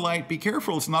 yellow light, be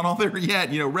careful, it's not all there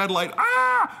yet. Red light,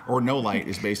 or no light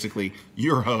is basically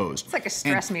your hose. It's like a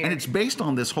stress meter. And it's based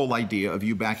on this whole idea of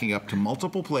you backing up to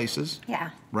multiple places.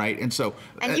 Yeah. Right, and so.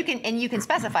 And you can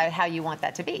specify how you want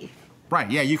that to be. Right,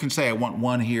 yeah, you can say I want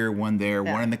one here, one there,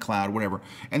 one in the cloud, whatever.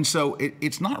 And so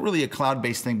it's not really a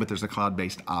cloud-based thing, but there's a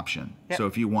cloud-based option. Yep. So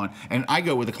if you want, and I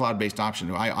go with a cloud-based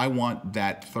option. I want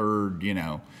that third,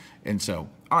 And so,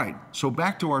 all right, so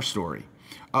back to our story.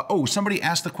 Somebody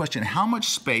asked the question, how much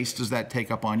space does that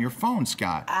take up on your phone,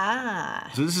 Scott?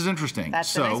 So this is interesting.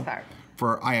 That's the nice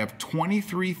part. I have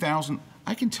 23,000,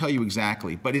 I can tell you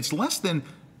exactly, but it's less than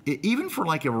even for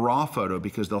like a raw photo,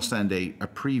 because they'll send a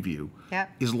preview,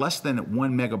 is less than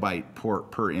 1 megabyte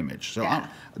per image. So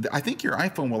I think your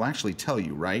iPhone will actually tell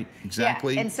you, right?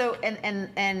 Exactly. Yeah. And so,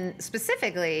 and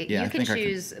specifically, you can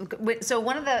choose. So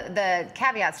one of the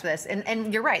caveats to this,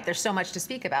 and you're right, there's so much to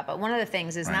speak about, but one of the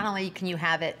things is not only can you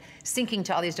have it syncing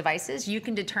to all these devices, you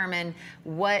can determine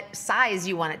what size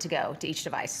you want it to go to each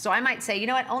device. So I might say, you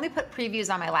know what, only put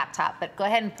previews on my laptop, but go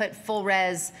ahead and put full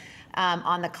res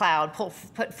on the cloud,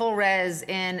 put full res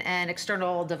in an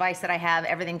external device that I have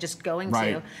everything just going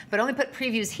to, but only put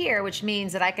previews here, which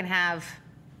means that I can have,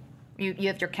 you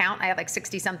have your count, I have like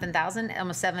 60-something thousand,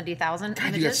 almost 70,000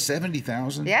 images. You got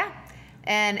 70,000? Yeah.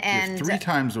 And you have 3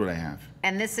 times what I have.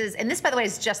 And this, by the way,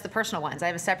 is just the personal ones. I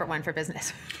have a separate one for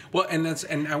business. Well, and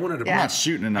I wanted to. I'm not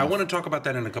shooting enough. I want to talk about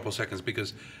that in a couple seconds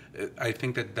because I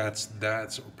think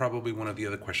that's probably one of the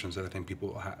other questions that I think people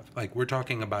will have. Like, we're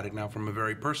talking about it now from a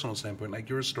very personal standpoint. Like,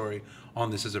 your story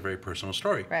on this is a very personal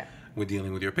story. Right. With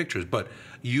dealing with your pictures, but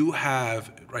you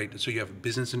have so you have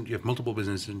business and you have multiple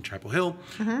businesses in Chapel Hill.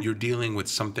 You're dealing with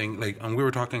something like, and we were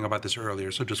talking about this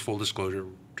earlier. So just full disclosure,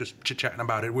 just chit-chatting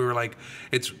about it. We were like,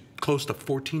 it's close to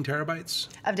 14 terabytes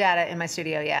of data in my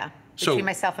studio. Yeah, between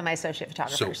myself and my associate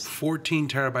photographers. So 14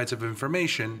 terabytes of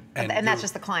information, and that's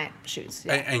just the client shoots.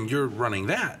 Yeah. And you're running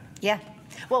that. Yeah.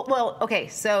 Well. Okay.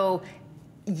 So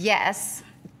yes.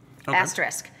 Okay.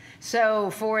 Asterisk. So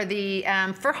for the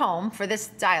for home, for this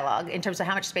dialogue, in terms of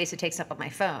how much space it takes up on my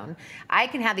phone, I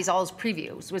can have these all as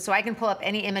previews. So I can pull up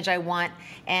any image I want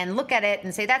and look at it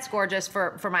and say, that's gorgeous.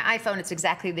 For my iPhone, it's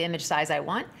exactly the image size I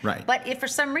want. Right. But if for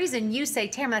some reason you say,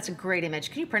 Tamara, that's a great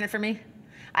image, can you print it for me?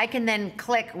 I can then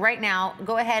click right now,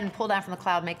 go ahead and pull down from the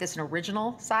cloud, make this an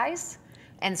original size.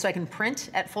 And so I can print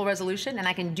at full resolution, and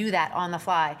I can do that on the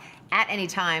fly at any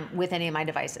time with any of my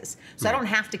devices. So I don't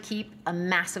have to keep a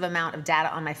massive amount of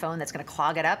data on my phone that's going to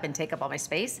clog it up and take up all my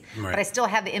space. But I still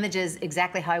have the images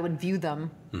exactly how I would view them,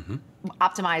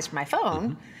 optimized for my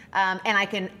phone. And I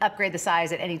can upgrade the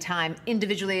size at any time,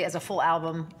 individually as a full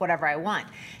album, whatever I want.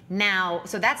 Now,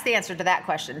 so that's the answer to that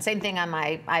question. Same thing on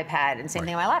my iPad and same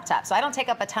thing on my laptop. So I don't take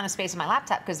up a ton of space on my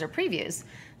laptop because they're previews,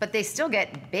 but they still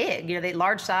get big. You know, they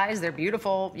large size, they're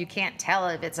beautiful. You can't tell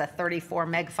if it's a 34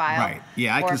 meg file. Right.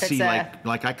 Yeah, I can see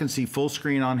like I can see full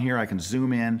screen on here. I can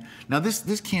zoom in. Now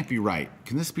this can't be right.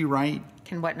 Can this be right?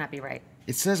 Can what not be right?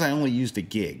 It says I only used a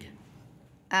gig.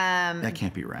 That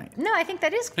can't be right. No, I think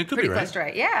that is pretty close to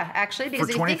right. Yeah, actually, because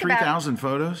for 23,000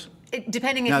 photos.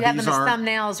 Depending if you have them as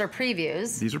thumbnails or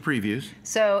previews. These are previews.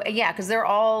 So yeah, because they're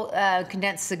all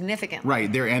condensed significantly.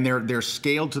 Right. They're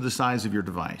scaled to the size of your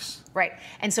device. Right.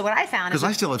 And so what I found is because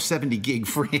I still have 70 gig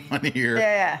free on here.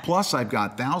 Yeah. Plus I've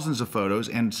got thousands of photos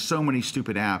and so many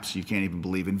stupid apps you can't even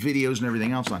believe, and videos and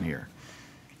everything else on here.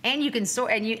 And you can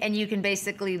sort, and you can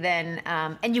basically then,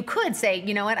 and you could say,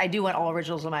 you know what, I do want all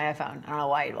originals on my iPhone. I don't know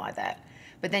why you'd want that,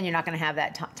 but then you're not going to have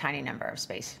that tiny number of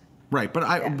space. Right,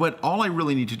 but but all I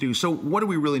really need to do. So what do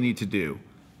we really need to do?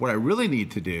 What I really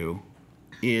need to do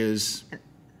is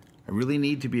I really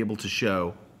need to be able to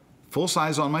show full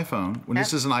size on my phone when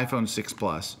this is an iPhone 6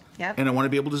 Plus, and I want to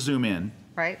be able to zoom in.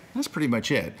 Right. That's pretty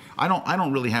much it. I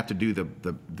don't really have to do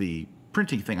the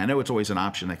printing thing. I know it's always an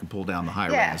option. I can pull down the high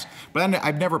res, but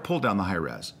I've never pulled down the high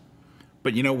res.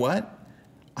 But you know what?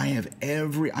 I have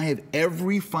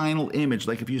every final image.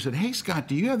 Like if you said, "Hey Scott,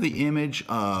 do you have the image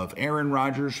of Aaron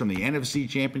Rodgers from the NFC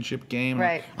Championship game?"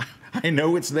 Right. I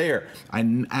know it's there.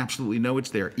 I absolutely know it's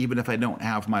there. Even if I don't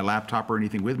have my laptop or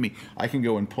anything with me, I can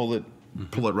go and pull it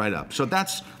right up. So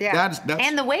that's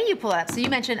and the way you pull it up. So you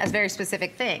mentioned a very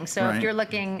specific thing. So if you're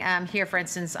looking here, for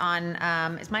instance, on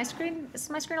is my screen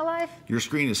alive? Your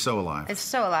screen is so alive. It's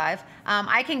so alive.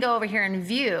 I can go over here and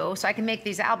view, so I can make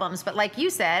these albums. But like you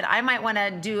said, I might want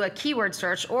to do a keyword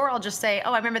search, or I'll just say,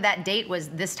 oh, I remember that date was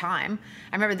this time.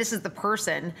 I remember this is the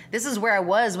person. This is where I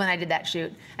was when I did that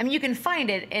shoot. I mean, you can find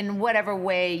it in whatever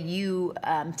way you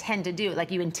tend to do,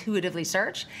 like you intuitively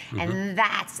search. And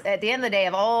that's, at the end of the day,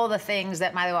 of all the things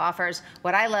that Mylio offers,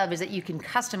 what I love is that you can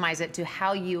customize it to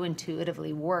how you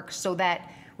intuitively work, so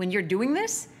that when you're doing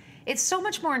this, it's so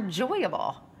much more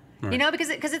enjoyable. Right. You know, because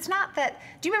it's not that.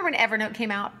 Do you remember when Evernote came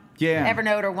out? Yeah.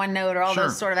 Evernote or OneNote or all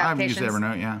those sort of applications. I've used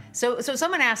Evernote, yeah. So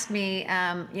someone asked me,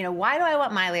 you know, why do I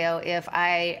want Mylio if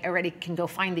I already can go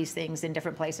find these things in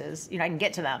different places? You know, I can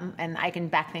get to them and I can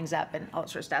back things up and all that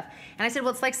sort of stuff. And I said,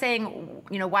 well, it's like saying,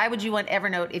 you know, why would you want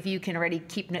Evernote if you can already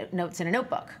keep notes in a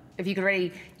notebook? If you could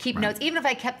already keep notes, even if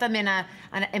I kept them in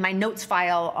my notes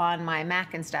file on my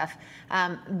Mac and stuff.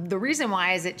 The reason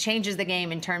why is it changes the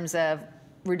game in terms of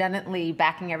redundantly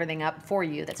backing everything up for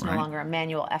you. That's no Right. longer a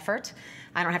manual effort.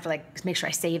 I don't have to like make sure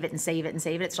I save it and save it and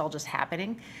save it. It's all just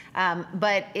happening.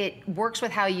 But it works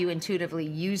with how you intuitively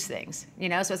use things, you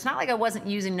know? So it's not like I wasn't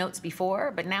using notes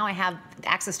before, but now I have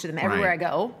access to them everywhere Right. I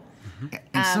go.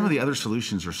 And some of the other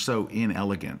solutions are so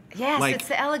inelegant. Yes, like, it's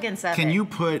the elegance of it. can you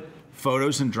put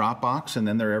photos in Dropbox and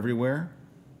then they're everywhere?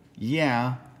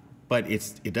 Yeah, but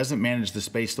it doesn't manage the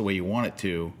space the way you want it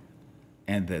to.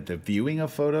 And the viewing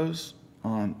of photos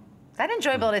on... That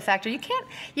enjoyability factor, you can't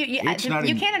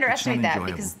underestimate that enjoyable.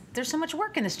 because there's so much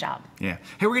work in this job. Yeah.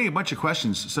 Hey, we're getting a bunch of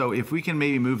questions, so if we can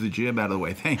maybe move the jib out of the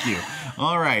way. Thank you.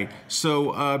 All right.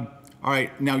 So, all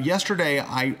right. Now, yesterday,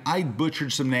 I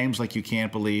butchered some names like you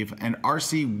can't believe, and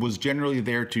RC was generally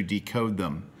there to decode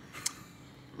them.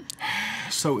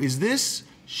 So is this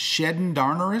Shedden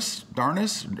Nardus?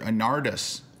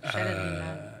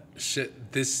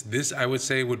 This I would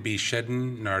say would be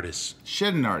Shedden Nardus.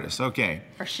 Shedden Nardus, okay.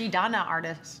 Or Shidana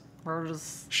artists.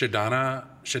 Shedana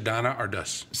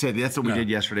Ardus. So that's what we did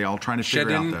yesterday, all trying to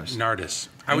figure out Shedden those. Nardus.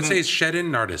 I would say it's Shedden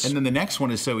Nardus. And then the next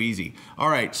one is so easy. All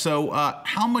right, so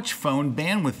how much phone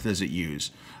bandwidth does it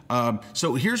use?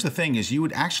 So here's the thing is you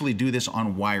would actually do this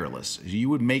on wireless. You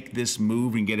would make this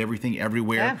move and get everything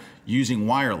everywhere using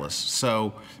wireless.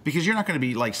 So, because you're not going to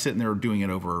be like sitting there doing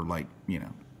it over like, you know,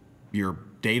 your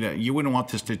data. You wouldn't want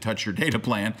this to touch your data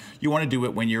plan. You want to do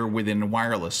it when you're within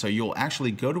wireless. So you'll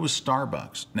actually go to a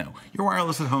Starbucks. No, you're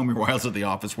wireless at home, you're wireless at the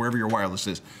office, wherever your wireless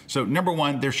is. So number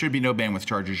one, there should be no bandwidth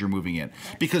charges you're moving in.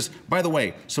 Because, by the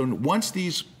way, so once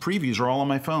these previews are all on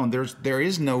my phone, there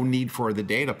is no need for the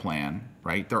data plan,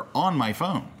 right? They're on my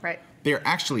phone. Right. They're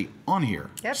actually on here.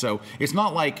 Yep. So it's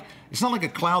not like a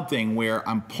cloud thing where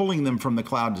I'm pulling them from the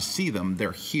cloud to see them.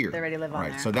 They're here. They already live on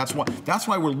there. So that's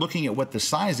why we're looking at what the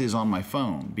size is on my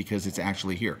phone, because it's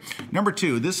actually here. Number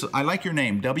two, I like your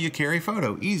name, W Carry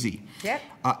Photo, easy. Yep.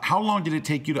 How long did it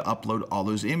take you to upload all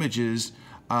those images?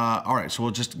 All right, so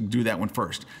we'll just do that one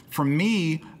first. For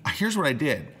me, here's what I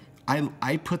did.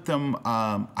 I put them,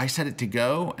 I set it to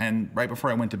go, and right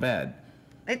before I went to bed.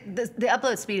 The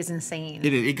upload speed is insane.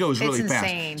 It goes really fast.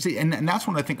 Insane. See, and that's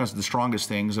one I think was the strongest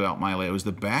things about Mylio is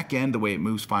the back end, the way it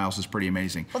moves files is pretty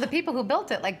amazing. Well, the people who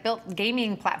built it built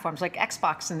gaming platforms like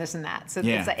Xbox and this and that. So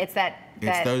it's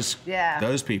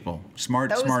those people,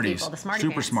 smarties, people, the smarty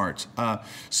super pants. smarts.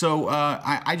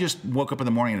 I just woke up in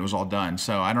the morning and it was all done.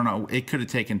 So I don't know. It could have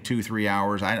taken 2-3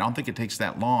 hours. I don't think it takes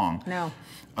that long. No.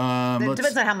 It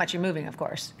depends on how much you're moving, of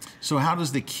course. So how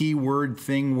does the keyword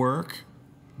thing work?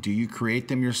 Do you create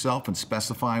them yourself and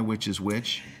specify which is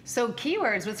which? So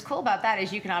keywords, what's cool about that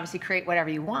is you can obviously create whatever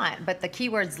you want, but the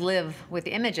keywords live with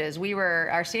the images.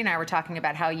 RC and I were talking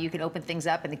about how you can open things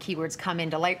up and the keywords come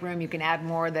into Lightroom. You can add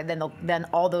more, then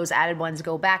all those added ones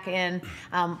go back in.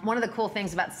 One of the cool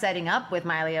things about setting up with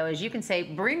Mylio is you can say,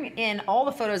 bring in all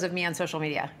the photos of me on social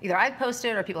media. Either I've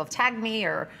posted or people have tagged me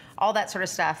or all that sort of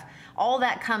stuff. All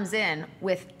that comes in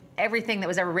with everything that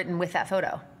was ever written with that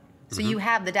photo. So you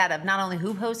have the data of not only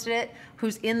who posted it,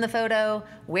 who's in the photo,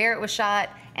 where it was shot,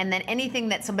 and then anything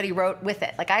that somebody wrote with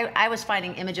it. Like I was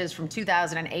finding images from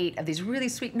 2008 of these really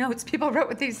sweet notes people wrote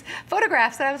with these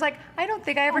photographs that I was like, I don't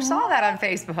think I ever saw that on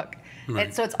Facebook. Right.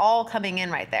 And so it's all coming in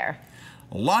right there.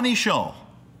 Lonnie Shull.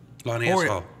 Lonnie S.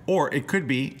 Hull. Or it could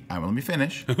be, let me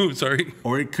finish. Sorry.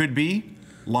 Or it could be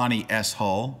Lonnie S.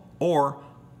 Hull, or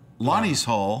Lonnie's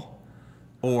Hull,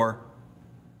 or,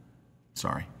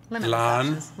 sorry.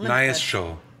 Lon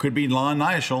Nyeshul. Could be Lon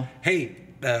Nyeshul. Hey,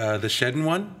 the Shedden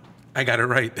one, I got it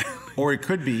right. Or it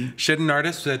could be Shedden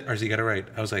Artist said, RC got it right.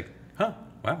 I was like, huh,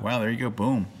 wow. Wow, there you go,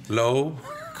 boom. Low.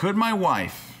 Could my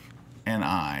wife and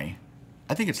I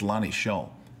think it's Lonnie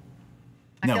Shull.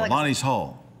 No, like Lonnie's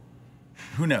Hull.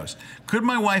 Who knows? Could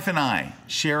my wife and I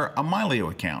share a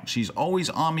Mylio account? She's always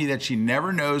on me that she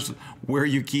never knows where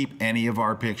you keep any of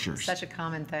our pictures. Such a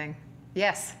common thing.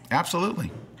 Yes.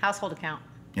 Absolutely. Household account.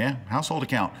 Yeah, household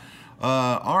account.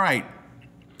 All right.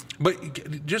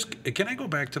 But just, can I go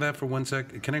back to that for 1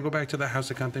 sec? Can I go back to the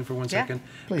house account thing for 1 second?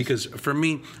 Please. Because for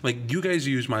me, like you guys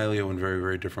use Mylio in very,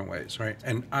 very different ways, right?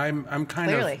 And I'm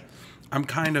kind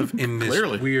of in this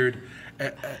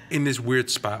weird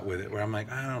spot with it where I'm like,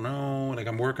 I don't know, like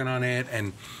I'm working on it,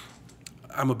 and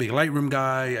I'm a big Lightroom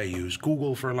guy. I use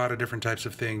Google for a lot of different types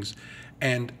of things,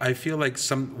 and I feel like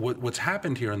what's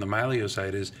happened here on the Mylio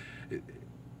side is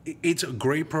it's a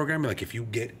great program, like if you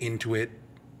get into it,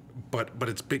 but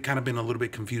it's kind of been a little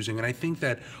bit confusing. And I think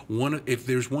that if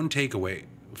there's one takeaway,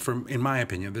 in my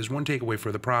opinion, there's one takeaway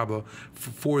for the problem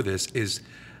for this is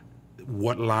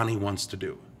what Lonnie wants to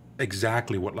do.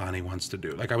 exactly what Lonnie wants to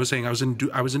do. Like I was saying, I was in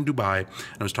Dubai, and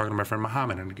I was talking to my friend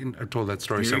Mohammed, and I told that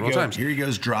story several times. Here he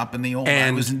goes dropping the old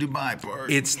I was in Dubai part.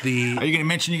 It's the... Are you going to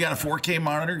mention you got a 4K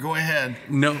monitor? Go ahead.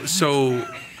 No, so...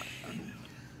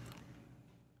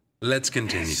 Let's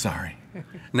continue. Sorry.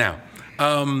 Now,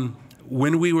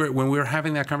 when we were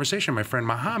having that conversation, my friend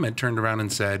Mohammed turned around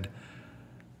and said,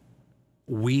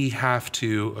 we have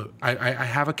to... I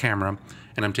have a camera,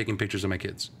 and I'm taking pictures of my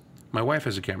kids. My wife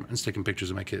has a camera and is taking pictures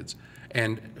of my kids.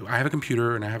 And I have a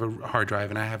computer and I have a hard drive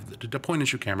and I have the point and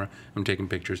shoot camera. I'm taking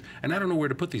pictures. And I don't know where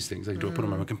to put these things. Like, do I put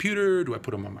them on my computer? Do I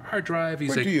put them on my hard drive? He's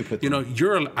where like, do you put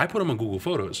them? I put them on Google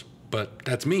Photos, but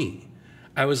that's me.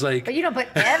 I was like... But you don't put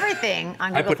everything on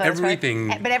Google I put Photos, everything...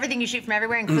 right? But everything you shoot from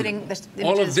everywhere, including the images.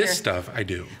 All of this stuff I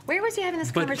do. Where was he having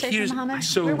this conversation, Mohammed?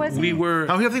 So where was we he? were...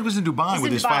 Oh, I think he was in Dubai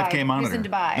with his 5K monitor. He's in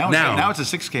Dubai. Now it's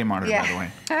a 6K monitor, by the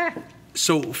way.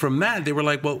 So from that, they were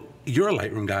like, well, you're a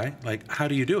Lightroom guy. Like, how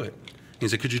do you do it? He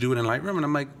said, could you do it in Lightroom? And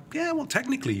I'm like, yeah, well,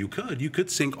 technically you could. You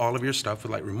could sync all of your stuff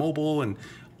with Lightroom Mobile and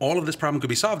all of this problem could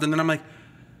be solved. And then I'm like,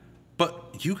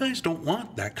 but you guys don't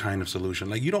want that kind of solution.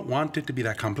 Like, you don't want it to be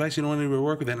that complex. You don't want anybody to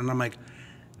work with it. And I'm like,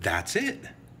 that's it.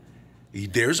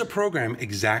 There's a program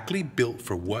exactly built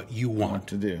for what you want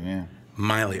to do, yeah.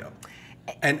 Mylio.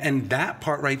 And that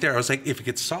part right there, I was like, if it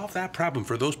could solve that problem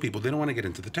for those people, they don't want to get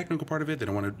into the technical part of it. They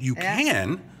don't want to, you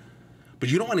can, but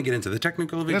you don't want to get into the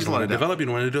technical of it. You don't want to develop, you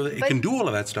don't want to do it. It can do all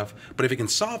of that stuff. But if it can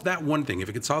solve that one thing, if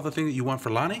it can solve the thing that you want for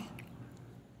Lonnie.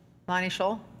 Lonnie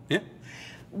Scholl? Yeah.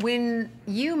 When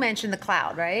you mentioned the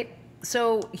cloud, right?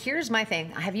 So here's my thing.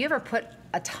 Have you ever put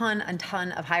a ton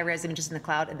of high-res images in the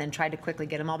cloud and then tried to quickly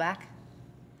get them all back?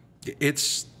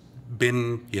 It's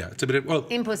been, it's a bit, well.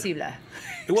 Impossible.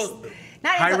 Well,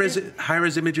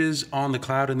 high-res images on the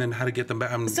cloud and then how to get them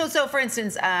back. So for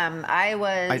instance,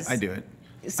 I do it.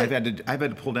 So, I've had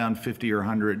to pull down 50 or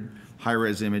 100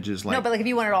 high-res images. Like, no, but like if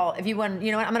you want it all, you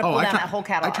know what, I'm going to pull down that whole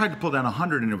catalog. I tried to pull down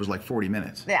 100 and it was like 40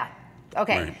 minutes. Yeah.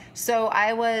 Okay. Right. So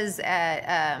I was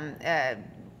at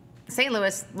St.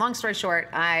 Louis. Long story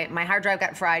short, my hard drive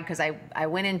got fried because I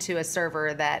went into a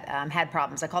server that had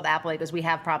problems. I called Apple because we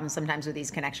have problems sometimes with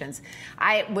these connections.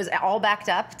 I was all backed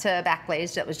up to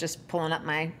Backblaze. That was just pulling up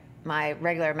my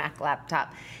regular Mac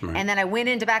laptop. Right. And then I went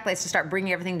into Backblaze to start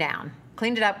bringing everything down.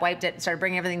 Cleaned it up, wiped it, started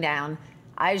bringing everything down.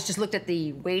 I just looked at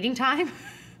the waiting time.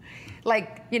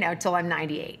 Like, till I'm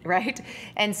 98, right?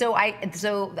 And so I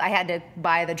had to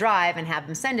buy the drive and have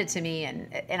them send it to me,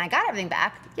 and I got everything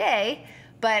back, yay.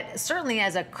 But certainly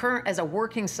as a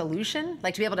working solution,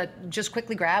 like to be able to just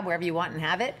quickly grab wherever you want and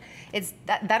have it,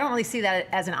 I don't really see that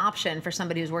as an option for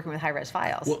somebody who's working with high-res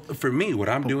files. Well, for me, what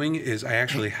I'm doing is I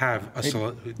actually have a...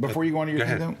 Before you go on to your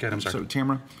thing, Go ahead, I'm sorry. So,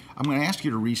 Tamara, I'm going to ask you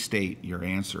to restate your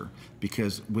answer,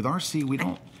 because with RC, we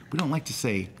don't like to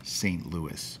say St.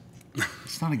 Louis.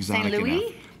 It's not exotic St.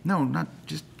 Louis? enough. No,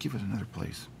 just give it another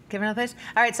place. Give it another place?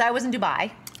 All right, so I was in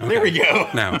Dubai. Okay. There we go.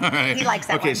 Now, right. He likes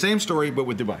that Okay, one. same story, but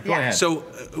with Dubai. Go ahead. So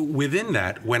within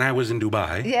that, when I was in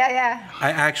Dubai,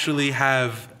 I actually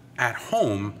have at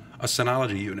home a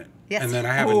Synology unit. Yes. And then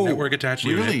I have a network attached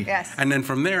really? unit. Yes. And then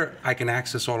from there, I can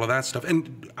access all of that stuff.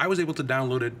 And I was able to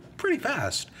download it pretty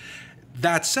fast.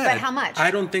 That said, But how much?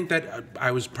 I don't think that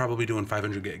I was probably doing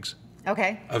 500 gigs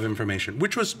of information,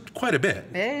 which was quite a bit.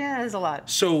 Yeah, there's a lot.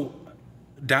 So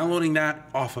downloading that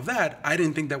off of that, I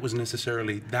didn't think that was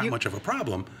necessarily that much of a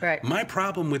problem. Right. My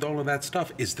problem with all of that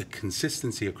stuff is the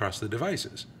consistency across the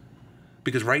devices.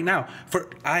 Because right now,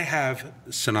 I have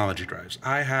Synology drives,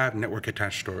 I have network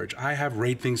attached storage, I have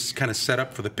RAID things kind of set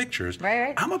up for the pictures.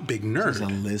 Right. I'm a big nerd. There's a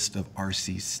list of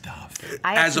RC stuff.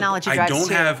 I have Synology drives I don't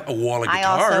too. have a wall of I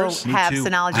guitars. also have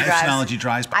Synology drives. I have Synology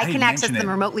drives, but I can access them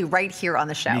remotely right here on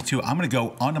the show. Me too. I'm going to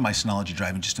go onto my Synology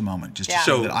drive in just a moment, just to Yeah.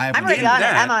 show So that I have. I'm already on it.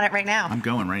 I'm on it right now. I'm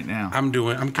going right now. I'm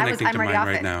connecting to mine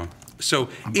right now. So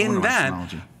in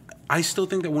that, I still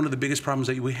think that one of the biggest problems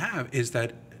that we have is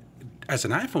that as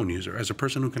an iPhone user, as a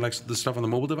person who collects the stuff on the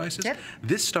mobile devices,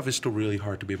 this stuff is still really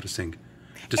hard to be able to sync.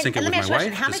 To sync it with my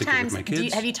wife, to sync it with my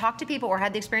kids. Have you talked to people or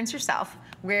had the experience yourself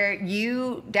where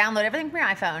you download everything from your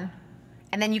iPhone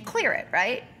and then you clear it,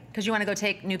 right? Because you want to go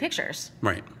take new pictures.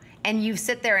 Right. And you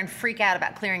sit there and freak out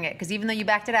about clearing it because even though you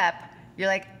backed it up, you're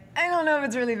like, I don't know if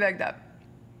it's really backed up.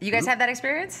 You guys have that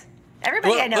experience?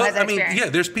 Everybody I know has that experience. Yeah,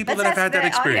 there's people that have had that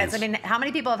experience. I mean, how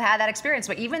many people have had that experience?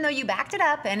 But even though you backed it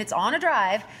up and it's on a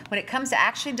drive, when it comes to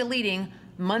actually deleting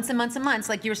months and months and months,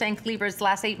 like you were saying, Kleber's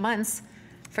last 8 months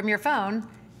from your phone,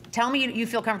 tell me you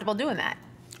feel comfortable doing that.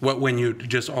 What, when you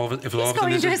just if all of a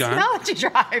sudden this is gone? Synology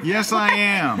drive. Yes, I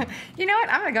am. You know what?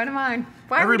 I'm gonna go to mine.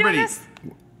 Why are we doing this?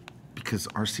 Because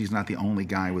RC's not the only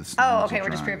guy with Synology Oh, okay, drive.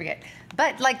 we're just proving it.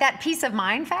 But like that peace of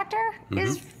mind factor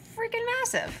is freaking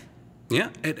massive. Yeah,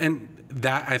 and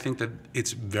that, I think that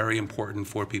it's very important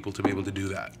for people to be able to do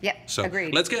that. Yep, so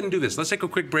agreed. Let's get and do this. Let's take a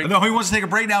quick break. No, he wants to take a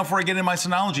break now before I get into my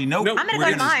Synology. Nope. Nope. I'm going to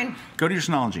go to mine. Go to your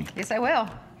Synology. Yes, I will.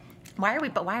 Why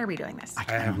are we doing this? I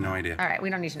have no idea. All right, we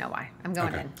don't need to know why. I'm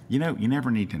going in. You know, you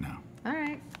never need to know. All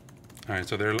right. All right,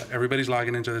 so everybody's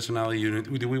logging into the Synology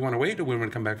unit. Do we want to wait, or do we want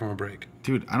to come back from a break?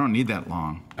 Dude, I don't need that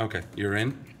long. Okay, you're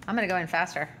in. I'm going to go in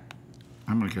faster.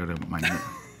 I'm going to go to my...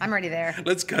 I'm already there.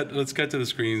 Let's cut to the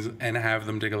screens and have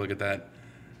them take a look at that.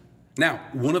 Now,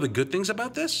 one of the good things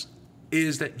about this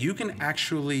is that you can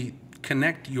actually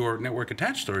connect your network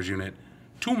attached storage unit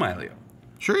to Mylio.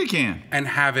 Sure you can. And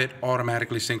have it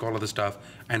automatically sync all of the stuff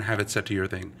and have it set to your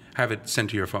thing. Have it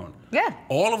sent to your phone. Yeah.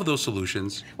 All of those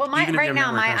solutions. Well, even if right you have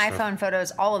now, network my attached iPhone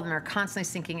photos, all of them are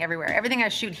constantly syncing everywhere. Everything I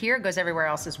shoot here goes everywhere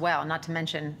else as well, not to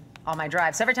mention all my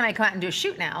drives. So every time I come out and do a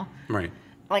shoot now, Right.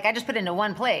 like I just put it into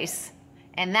one place,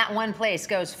 and that one place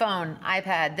goes phone,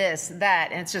 iPad, this, that,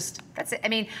 and it's just, that's it. I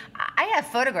mean, I have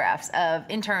photographs of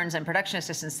interns and production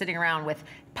assistants sitting around with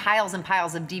piles and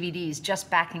piles of DVDs just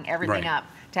backing everything Right. up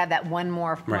to have that one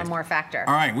more factor.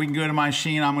 All right, we can go to my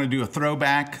Sheen. I'm going to do a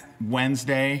throwback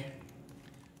Wednesday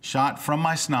shot from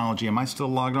my Synology. Am I still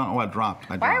logged on? Oh, I dropped.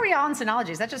 Why are we all in Synology?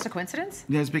 Is that just a coincidence?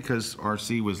 Yeah, it's because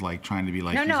RC was like trying to be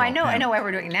like. No, I know why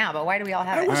we're doing it now, but why do we all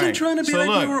have it? I wasn't trying to be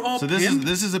like we were all So this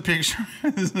is a picture.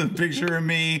 This is a picture of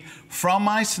me from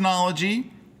my Synology.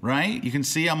 Right? You can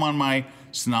see I'm on my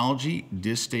Synology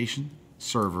disk station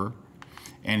server,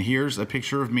 and here's a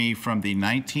picture of me from the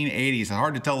 1980s. It's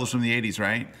hard to tell this from the 80s,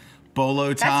 right?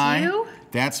 Bolo tie. That's you?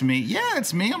 That's me. Yeah,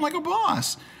 it's me. I'm like a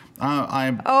boss.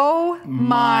 Oh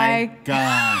my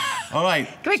God. All right.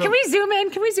 Wait, so, can we zoom in?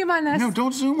 Can we zoom on this? No,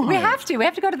 don't zoom on We it. have to. We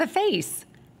have to go to the face.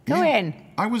 Go Yeah. in. You're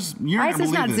Why not is gonna this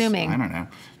believe not this. zooming? I don't know.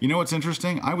 You know what's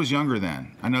interesting? I was younger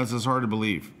then. I know this is hard to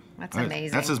believe. That's amazing.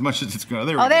 That's as much as it's going.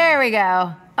 There There we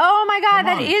go. Oh my God, Come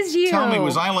that on. is you. Tell me,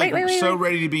 was I like Wait, so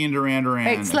ready to be in Duran Duran?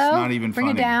 Wait, It's slow. not even Bring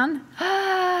funny. it down.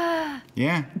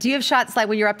 Yeah. Do you have shots like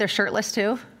when you're up there shirtless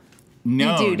too?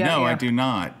 No, You do, don't no, you? I do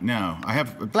not. No, I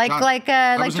have. Like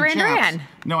I was in Duran chaps. Duran?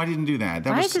 No, I didn't do that.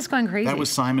 Why is this going crazy? That was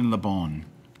Simon Le Bon.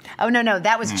 Oh no,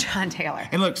 that was John Taylor.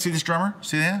 And look, see this drummer?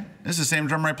 See that? This is the same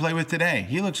drummer I play with today.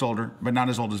 He looks older, but not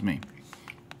as old as me.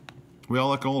 We all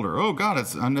look older. Oh God,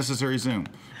 it's unnecessary zoom.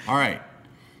 All right.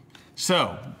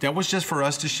 So that was just for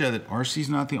us to show that RC's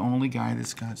not the only guy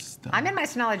that's got stuff. I'm in my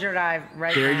Synology drive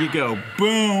right There now. you go.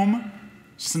 Boom.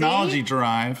 Synology See?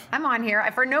 drive. I'm on here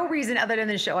for no reason other than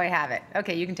to show I have it.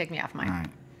 Okay, you can take me off mine. All right.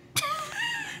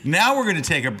 Now we're going to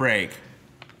take a break.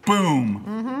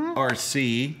 Boom.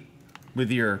 RC with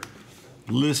your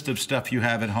list of stuff you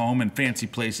have at home and fancy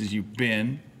places you've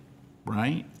been,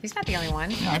 right? He's not the only one.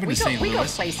 Yeah, I've been we to go, St. we Louis. go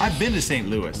places. I've been to St.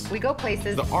 Louis. We go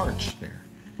places. The arch there.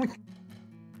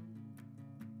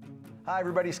 Hi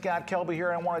everybody, Scott Kelby here,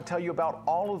 and I want to tell you about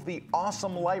all of the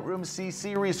awesome Lightroom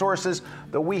CC resources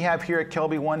that we have here at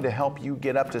Kelby One to help you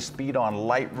get up to speed on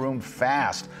Lightroom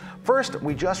fast. First,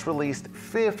 we just released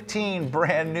 15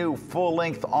 brand new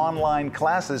full-length online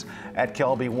classes at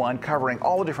Kelby One covering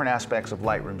all the different aspects of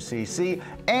Lightroom CC,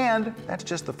 and that's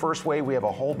just the first wave. We have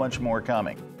a whole bunch more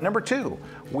coming. Number 2,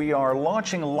 we are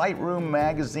launching Lightroom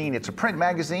Magazine. It's a print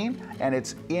magazine, and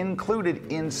it's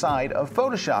included inside of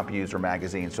Photoshop User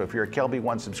Magazine. So if you're a Kelby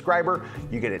One subscriber,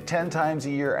 you get it 10 times a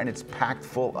year, and it's packed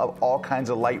full of all kinds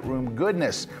of Lightroom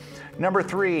goodness. Number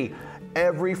 3,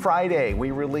 every Friday,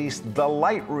 we release the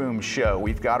Lightroom Show.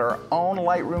 We've got our own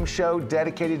Lightroom show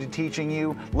dedicated to teaching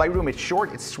you Lightroom. It's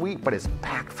short, it's sweet, but it's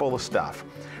packed full of stuff.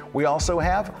 We also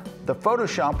have the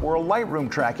Photoshop World Lightroom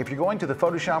track. If you're going to the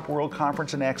Photoshop World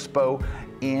Conference and Expo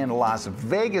in Las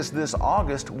Vegas this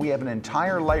August, we have an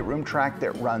entire Lightroom track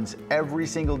that runs every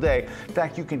single day. In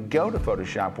fact, you can go to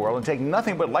Photoshop World and take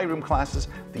nothing but Lightroom classes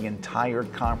the entire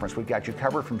conference. We've got you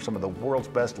covered from some of the world's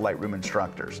best Lightroom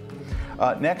instructors.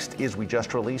 Next is we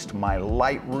just released my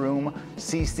Lightroom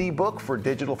CC book for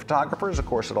digital photographers. Of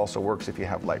course, it also works if you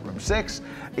have Lightroom 6.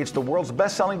 It's the world's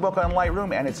best-selling book on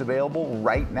Lightroom, and it's available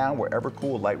right now wherever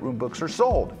cool Lightroom books are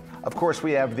sold. Of course,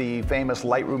 we have the famous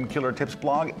Lightroom Killer Tips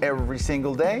blog every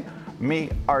single day. Me,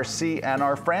 RC, and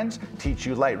our friends teach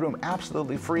you Lightroom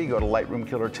absolutely free. Go to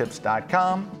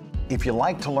lightroomkillertips.com. If you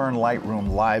like to learn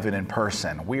Lightroom live and in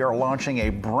person, we are launching a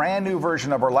brand new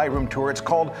version of our Lightroom tour. It's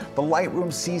called the Lightroom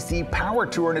CC Power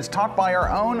Tour, and it's taught by our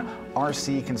own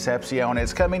RC Concepcion.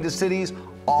 It's coming to cities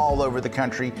all over the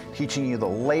country, teaching you the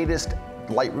latest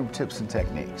Lightroom tips and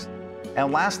techniques.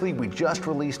 And lastly, we just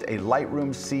released a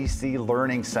Lightroom CC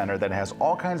Learning Center that has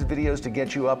all kinds of videos to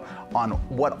get you up on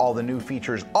what all the new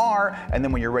features are. And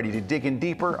then when you're ready to dig in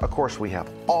deeper, of course, we have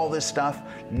all this stuff.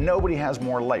 Nobody has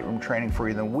more Lightroom training for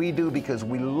you than we do because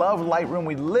we love Lightroom,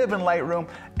 we live in Lightroom,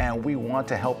 and we want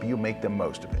to help you make the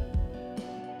most of it.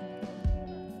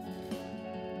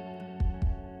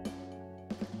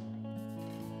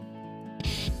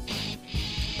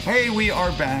 Hey, we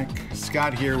are back.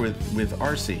 Scott here with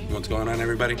RC. What's going on,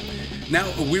 everybody?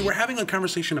 Now, we were having a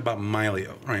conversation about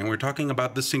Mylio, right? We're talking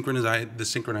about the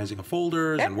synchronizing of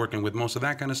folders and working with most of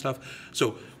that kind of stuff.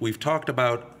 So we've talked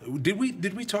about, did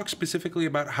we talk specifically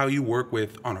about how you work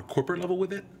with on a corporate level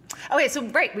with it? Okay, so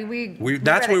right,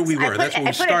 that's where we were. That's where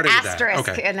we started. I put an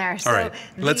asterisk in there. So all right,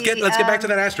 let's get back to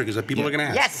that asterisk because people are going to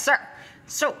ask. Yes, sir.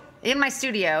 So in my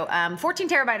studio, 14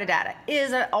 terabyte of data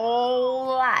is a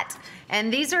lot.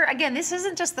 And these are, again, this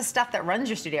isn't just the stuff that runs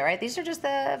your studio, right? These are just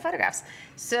the photographs.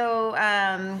 So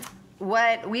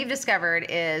what we've discovered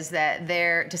is that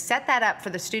to set that up for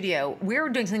the studio, we're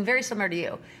doing something very similar to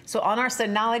you. So on our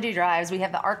Synology drives, we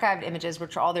have the archived images,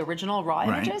 which are all the original raw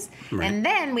images. Right. And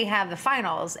then we have the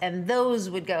finals, and those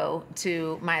would go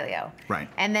to Mylio. Right.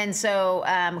 And then so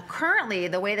currently,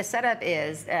 the way the setup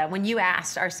is, when you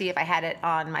asked RC if I had it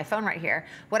on my phone right here,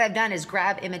 what I've done is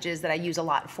grab images that I use a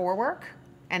lot for work,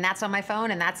 and that's on my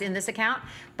phone, and that's in this account.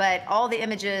 But all the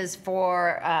images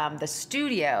for the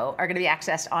studio are gonna be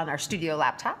accessed on our studio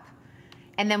laptop.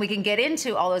 And then we can get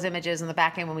into all those images in the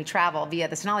back end when we travel via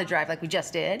the Synology drive like we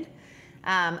just did.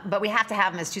 But we have to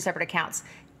have them as 2 separate accounts.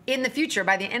 In the future,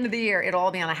 by the end of the year, it'll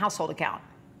all be on a household account.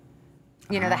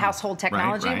 You know, the household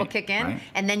technology will kick in,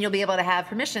 and then you'll be able to have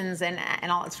permissions and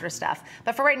all that sort of stuff.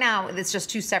 But for right now, it's just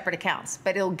 2 separate accounts.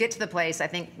 But it'll get to the place, I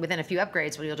think, within a few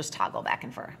upgrades where you'll just toggle back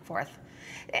and forth.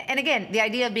 And again, the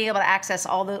idea of being able to access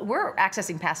we're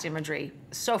accessing past imagery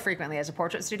so frequently as a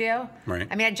portrait studio. Right.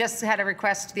 I mean, I just had a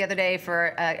request the other day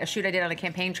for a shoot I did on a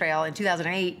campaign trail in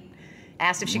 2008.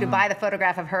 Asked if she could buy the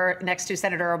photograph of her next to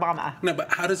Senator Obama. No,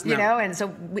 but how does you know? And so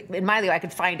in Mylio, I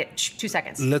could find it 2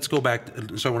 seconds. Let's go back.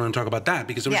 So I want to talk about that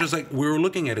because it was just like we were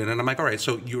looking at it, and I'm like, all right,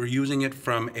 so you're using it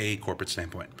from a corporate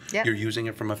standpoint. Yep. You're using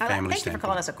it from a family standpoint. Thank you for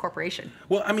calling us a corporation.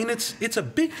 Well, I mean, it's a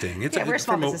big thing. It's we're a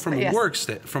small business, from a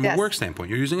work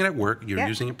standpoint. You're using it at work. You're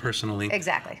using it personally.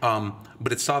 Exactly.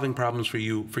 But it's solving problems for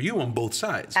you on both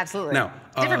sides. Absolutely. Now,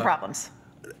 different problems.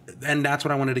 And that's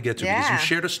what I wanted to get to because you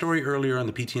shared a story earlier on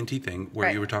the PT&T thing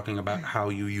where you were talking about how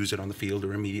you use it on the field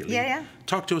or immediately. Yeah.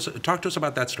 Talk to us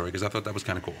about that story because I thought that was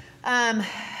kind of cool.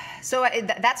 So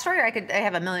that story, I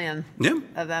have a million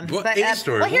of them. Well, but,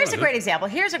 story. Well, here's a great example.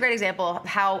 Here's a great example of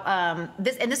how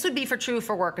this would be true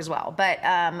for work as well. But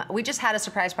we just had a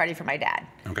surprise party for my dad.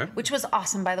 Okay. Which was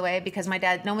awesome, by the way, because my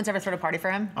dad, no one's ever thrown a party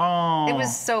for him. Oh. It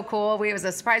was so cool. It was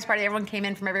a surprise party. Everyone came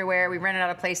in from everywhere. We rented out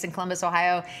a place in Columbus,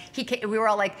 Ohio. We were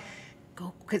all like,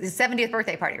 go, because his 70th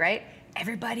birthday party, right?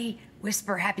 Everybody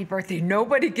whisper happy birthday.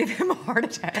 Nobody give him a heart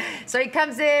attack. So he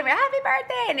comes in, happy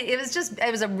birthday. And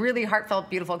it was a really heartfelt,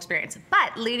 beautiful experience.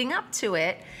 But leading up to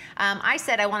it, I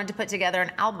said I wanted to put together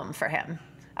an album for him.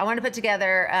 I wanted to put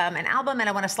together an album, and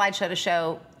I want a slideshow to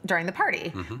show during the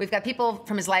party. Mm-hmm. We've got people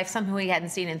from his life, some who he hadn't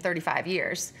seen in 35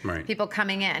 years, people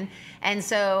coming in. And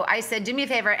so I said, do me a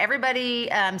favor, everybody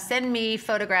send me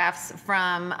photographs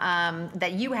from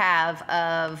that you have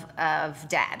of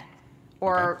Dad.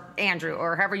 Or Andrew,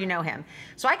 or however you know him.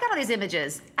 So I got all these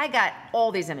images. I got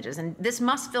all these images, and this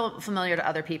must feel familiar to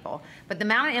other people. But the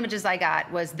amount of images I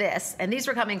got was this, and these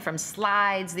were coming from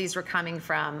slides. These were coming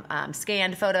from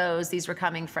scanned photos. These were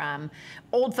coming from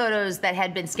old photos that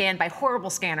had been scanned by horrible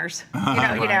scanners,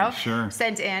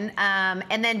 sent in,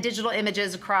 and then digital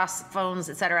images across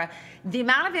phones, etc. The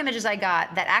amount of images I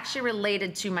got that actually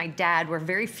related to my dad were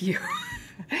very few.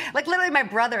 Like literally my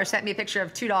brother sent me a picture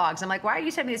of 2 dogs. I'm like, why are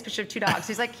you sending me this picture of 2 dogs?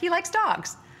 He's like, he likes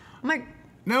dogs. I'm like,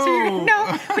 no.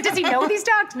 No, but does he know these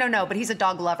dogs? No, but he's a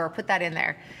dog lover. Put that in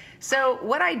there. So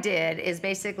what I did is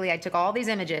basically I took all these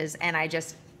images and I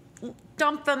just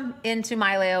dumped them into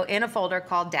Mylio in a folder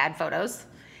called Dad Photos.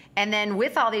 And then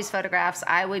with all these photographs,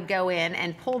 I would go in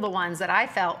and pull the ones that I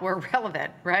felt were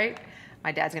relevant, right?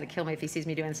 My dad's gonna kill me if he sees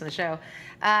me doing this on the show.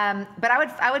 But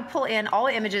I would pull in all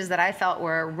the images that I felt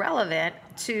were relevant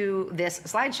to this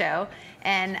slideshow.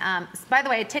 And by the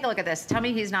way, take a look at this. Tell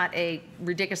me he's not a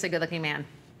ridiculously good-looking man.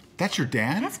 That's your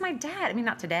dad? That's my dad. I mean,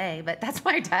 not today, but that's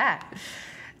my dad.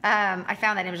 I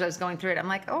found that image as I was going through it. I'm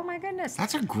like, oh my goodness.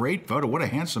 That's a great photo. What a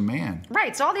handsome man.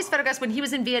 Right. So all these photographs, when he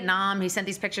was in Vietnam, he sent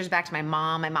these pictures back to my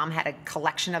mom. My mom had a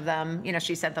collection of them. You know,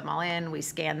 she sent them all in. We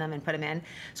scanned them and put them in.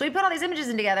 So we put all these images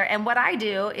in together. And what I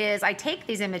do is I take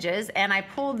these images and I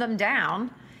pull them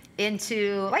down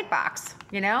into Lightbox,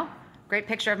 great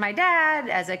picture of my dad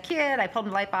as a kid. I pulled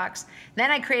him the light box.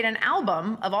 Then I create an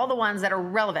album of all the ones that are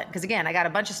relevant. Because again, I got a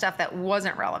bunch of stuff that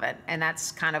wasn't relevant. And that's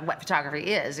kind of what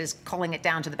photography is culling it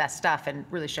down to the best stuff and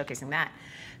really showcasing that.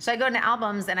 So I go into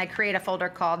albums and I create a folder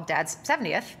called Dad's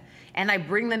 70th. And I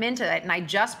bring them into it. And I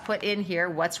just put in here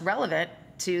what's relevant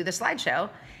to the slideshow.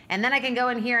 And then I can go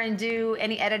in here and do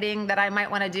any editing that I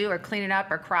might want to do, or clean it up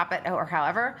or crop it or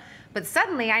however. But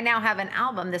suddenly I now have an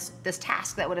album, this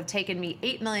task that would have taken me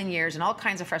 8 million years and all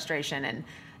kinds of frustration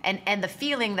and the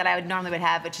feeling that I would normally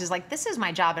have, which is like, this is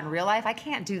my job in real life. I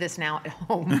can't do this now at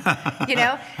home, you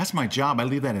know? That's my job. I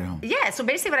leave that at home. Yeah, so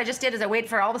basically what I just did is I waited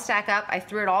for all the stack up. I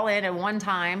threw it all in at one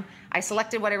time. I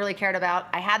selected what I really cared about.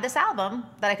 I had this album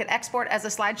that I could export as a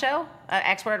slideshow,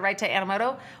 export it right to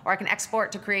Animoto, or I can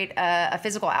export to create a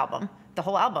physical album, the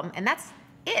whole album, and that's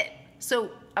it.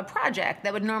 So a project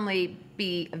that would normally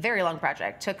be a very long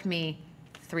project took me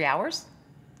 3 hours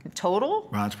total.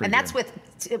 Wow, that's pretty and that's good.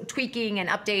 with tweaking and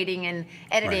updating and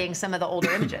editing some of the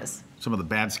older images. Some of the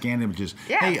bad scan images.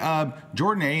 Yeah. Hey,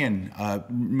 Jordan A.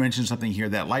 mentioned something here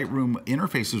that Lightroom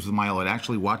interfaces with Mylio. It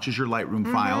actually watches your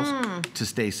Lightroom files to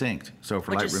stay synced. So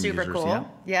for Which Lightroom is super users, cool. yeah.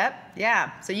 Yep,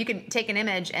 yeah. So you can take an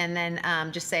image and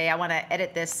then just say, I want to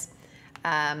edit this.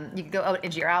 You can go out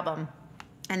into your album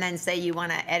and then say you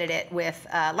want to edit it with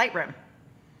Lightroom.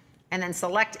 And then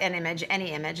select an image,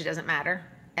 any image, it doesn't matter.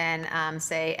 And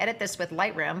say, edit this with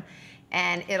Lightroom.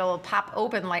 And it'll pop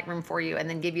open Lightroom for you and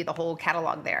then give you the whole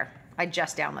catalog there. I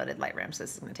just downloaded Lightroom, so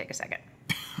this is going to take a second.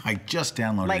 I just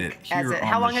downloaded it here on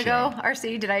how long the ago, show.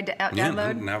 RC, did I download?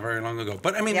 Yeah, not very long ago.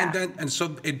 But I mean, Yeah. and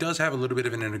so it does have a little bit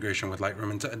of an integration with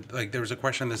Lightroom. And like there was a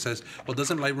question that says, well,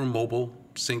 doesn't Lightroom Mobile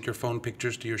sync your phone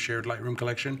pictures to your shared Lightroom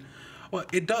collection? Well,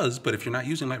 it does, but if you're not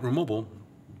using Lightroom Mobile,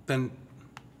 then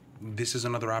this is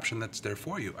another option that's there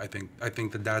for you. I think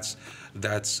that's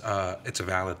it's a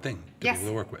valid thing to be able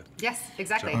to work with. Yes,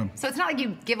 exactly. So it's not like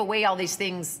you give away all these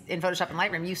things in Photoshop and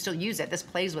Lightroom. You still use it. This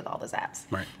plays with all those apps.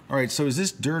 Right. All right, so is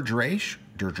this Derdrache?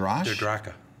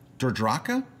 Derdraka.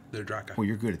 Derdraka? Derdraka. Well,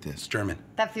 you're good at this. It's German.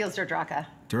 That feels Derdraka.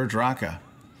 Derdraka.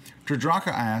 Derdraka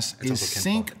asks, is also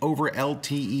sync over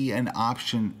LTE an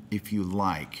option if you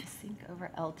like? Sync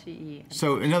over LTE.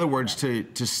 So in other words, to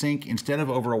sync instead of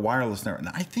over a wireless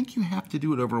network, I think you have to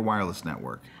do it over a wireless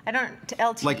network. I don't, to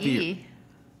LTE. Like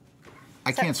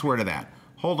I can't swear to that.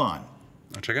 Hold on.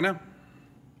 I'll check it out.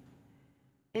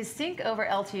 Is sync over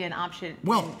LTE an option?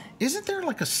 Well, isn't there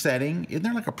like a setting? Isn't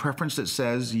there like a preference that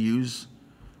says use?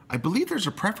 I believe there's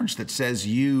a preference that says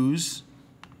use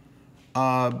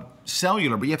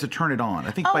cellular, but you have to turn it on.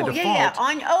 I think by default,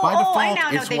 I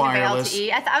now know it's they wireless. mean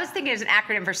by LTE. I was thinking it was an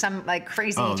acronym for some like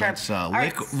crazy term. That's All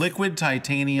right. liquid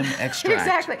titanium extract.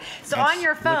 Exactly. So That's on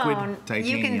your phone, liquid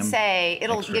you can titanium say,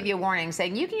 it'll extract. give you a warning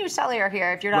saying you can use cellular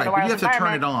here if you're not Right, in a but you wireless have to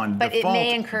turn environment, it on. but Default, it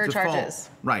may incur charges.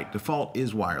 Right, default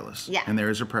is wireless. Yeah. And there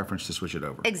is a preference to switch it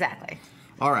over. Exactly.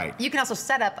 All right. You can also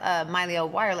set up a Mylio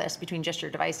wireless between just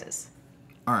your devices.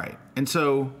 All right. And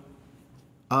so,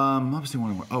 obviously,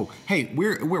 hey,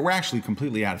 we're actually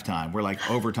completely out of time. We're like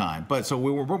over time, but so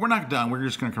we're not done. We're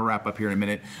just going to wrap up here in a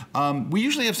minute. We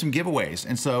usually have some giveaways,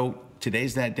 and so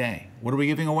today's that day. What are we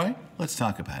giving away? Let's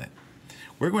talk about it.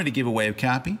 We're going to give away a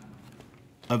copy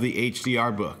of the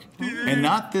HDR book, and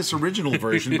not this original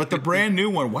version, but the brand new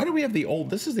one. Why do we have the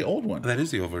old? This is the old one. That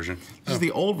is the old version. This is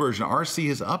the old version. RC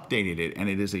has updated it, and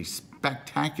it is a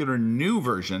spectacular new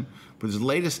version with his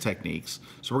latest techniques.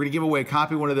 So we're going to give away a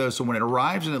copy of one of those. So when it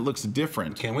arrives and it looks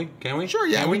different, Can we? Sure,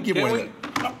 yeah, we can give away.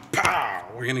 Pow!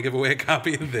 We're gonna give away a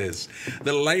copy of this,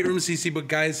 the Lightroom CC book,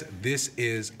 guys. This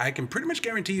is, I can pretty much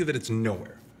guarantee you that it's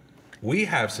nowhere. We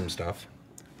have some stuff,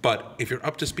 but if you're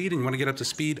up to speed and you want to get up to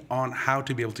speed on how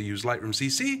to be able to use Lightroom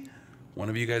CC, one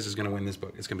of you guys is going to win this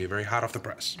book. It's going to be very hot off the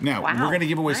press. Now, Wow, we're going to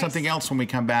give away nice. something else when we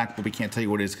come back, but we can't tell you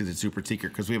what it is because it's super secret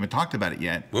because we haven't talked about it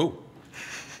yet. Whoa.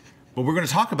 But we're going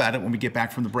to talk about it when we get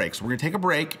back from the break. So we're going to take a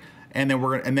break, and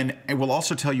then we'll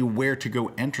also tell you where to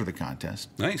go enter the contest.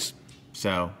 Nice.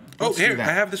 So Oh, let's do here, that.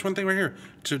 I have this one thing right here.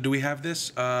 So do we have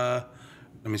this? Let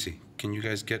me see. Can you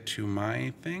guys get to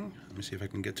my thing? Let me see if I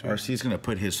can get to it. RC's going to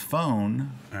put his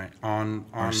phone. All right, on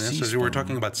RC's this. As we were phone.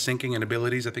 talking about syncing and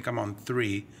abilities, I think I'm on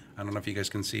 3. I don't know if you guys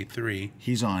can see 3.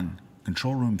 He's on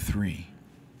control room 3.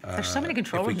 There's so many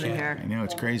control if we rooms in can. here. I know,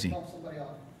 it's crazy.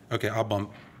 Okay, I'll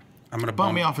bump. I'm gonna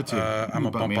Bump me off a 2. I'm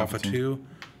gonna bump me off a 2. You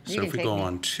So can if we take go me.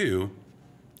 on 2,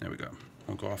 there we go.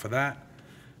 We'll go off of that.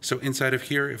 So inside of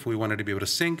here, if we wanted to be able to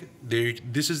sync,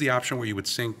 this is the option where you would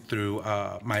sync through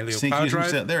Mylio Sync Cloud using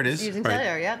Drive. there it is. Using Right.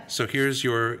 cellular, yep. So here's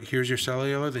your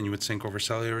cellular, then you would sync over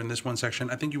cellular in this one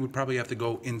section. I think you would probably have to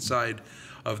go inside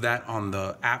of that on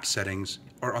the app settings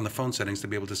or on the phone settings to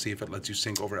be able to see if it lets you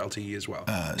sync over LTE as well.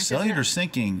 Cellular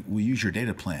syncing will use your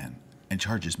data plan and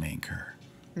charges may incur.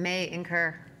 May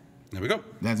incur. There we go.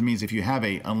 That means if you have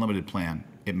a unlimited plan,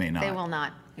 it may not. They will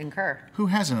not incur. Who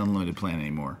has an unlimited plan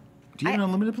anymore? Do you have an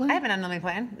unlimited plan? I have an unlimited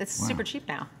plan. It's super cheap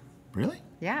now. Really?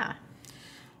 Yeah.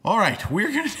 All right,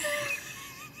 we're gonna.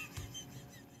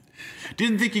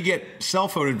 Didn't think you get cell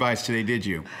phone advice today, did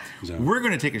you? So- We're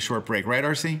going to take a short break, right,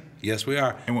 RC? Yes, we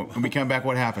are. And when we come back,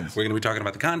 what happens? We're going to be talking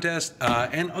about the contest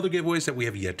and other giveaways that we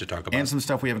have yet to talk about. And some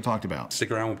stuff we haven't talked about.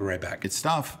 Stick around. We'll be right back. It's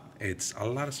stuff. It's a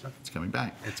lot of stuff. It's coming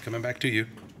back. It's coming back to you.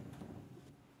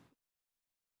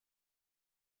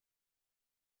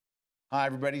 Hi,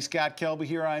 everybody. Scott Kelby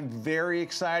here. I'm very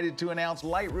excited to announce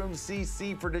Lightroom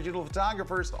CC for digital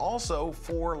photographers, also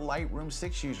for Lightroom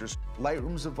 6 users.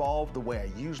 Lightroom's evolved, the way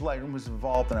I use Lightroom has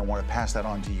evolved, and I want to pass that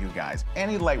on to you guys.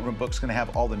 Any Lightroom book's going to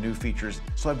have all the new features,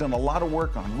 so I've done a lot of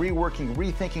work on reworking,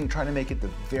 rethinking, trying to make it the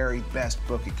very best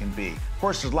book it can be. Of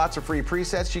course, there's lots of free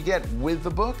presets you get with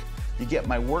the book. You get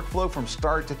my workflow from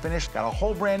start to finish. Got a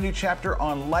whole brand new chapter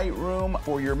on Lightroom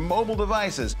for your mobile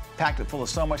devices. Packed it full of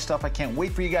so much stuff. I can't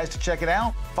wait for you guys to check it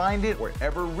out. Find it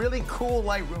wherever really cool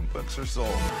Lightroom books are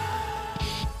sold.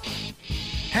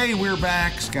 Hey, we're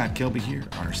back. Scott Kelby here,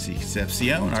 RC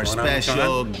Concepcion, our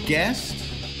special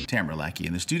guest, Tamara Lackey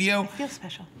in the studio. I feel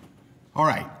special. All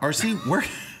right, RC, we're...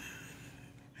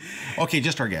 Okay,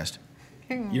 just our guest.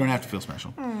 You don't have to feel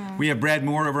special. We have Brad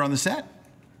Moore over on the set.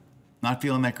 Not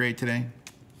feeling that great today?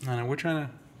 No, we're trying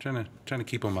to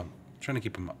keep him up. Trying to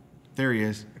keep him up. There he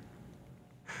is.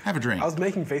 Have a drink. I was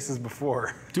making faces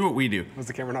before. Do what we do. Was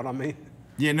the camera not on me?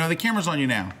 Yeah, no, the camera's on you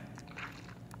now.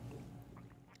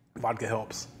 Vodka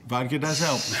helps. Vodka does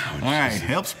help. All right,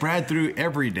 helps Brad through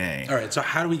every day. All right, so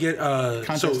how do we get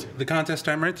Contest. so the contest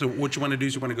time, right? So what you want to do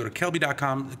is you want to go to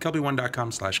kelby.com,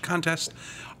 kelby1.com/contest.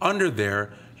 Under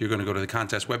there, you're going to go to the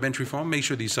contest web entry form. Make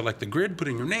sure that you select the grid, put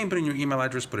in your name, put in your email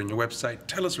address, put in your website.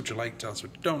 Tell us what you like, tell us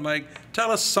what you don't like. Tell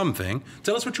us something.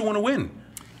 Tell us what you want to win.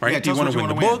 Right? Yeah, do you tell us want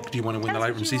to what win you the wanna win. book? Do you want to win the Tell us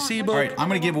Lightroom what you CC want. book? All right, I'm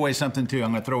going to give away something too.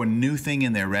 I'm going to throw a new thing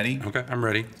in there. Ready? Okay, I'm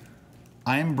ready.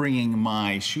 I'm bringing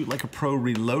my Shoot Like a Pro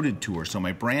Reloaded tour, so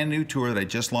my brand new tour that I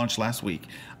just launched last week.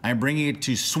 I'm bringing it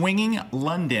to Swinging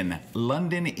London,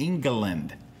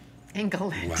 England.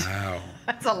 England. Wow.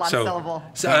 That's a lot of syllable.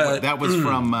 That was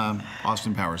from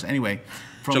Austin Powers. Anyway,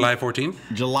 from July 14th?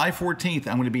 July 14th,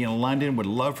 I'm going to be in London. Would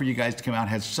love for you guys to come out.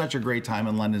 Had such a great time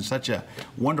in London. Such a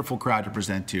wonderful crowd to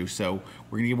present to. So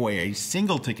we're going to give away a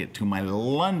single ticket to my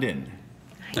London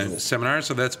Seminars,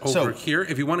 so that's over here.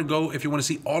 If you want to go, if you want to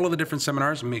see all of the different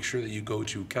seminars, make sure that you go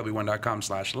to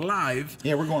kelby1.com/live.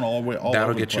 Yeah, we're going all the way.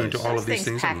 That'll get you into all of Those these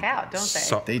things things. pack out,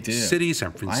 don't they? They do. City,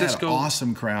 San Francisco. I had an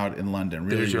awesome crowd in London.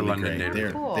 Really, There's your really London great.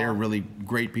 neighborhood. Cool. They're really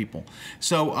great people.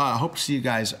 So hope to see you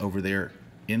guys over there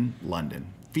in London.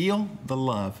 Feel the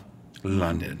love,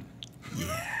 London.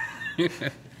 Yeah.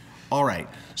 All right.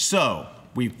 So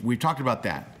we've talked about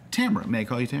that. Tamara, may I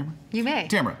call you Tamara? You may.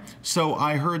 Tamara, so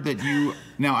I heard that you,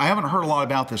 now I haven't heard a lot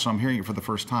about this, so I'm hearing it for the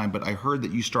first time, but I heard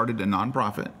that you started a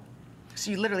nonprofit.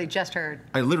 So you literally just heard.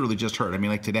 I literally just heard, I mean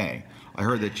like today. I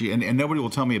heard that you, and nobody will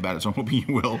tell me about it, so I'm hoping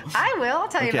you will. I will. I'll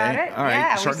tell you Okay, about it. all right.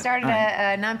 Yeah, Start- we started all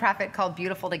right. a nonprofit called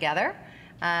Beautiful Together.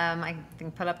 I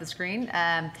can put up the screen.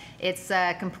 It's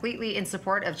completely in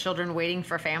support of children waiting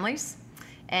for families.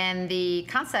 And the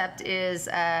concept is,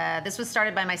 this was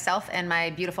started by myself and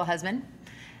my beautiful husband.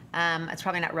 It's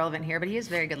probably not relevant here, but he is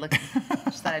very good looking.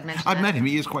 Just thought I'd mention I've that. met him.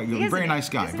 He is quite good. He is, Very isn't nice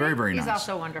he? guy. Isn't Very, he? very nice. He's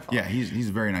also wonderful. Yeah, he's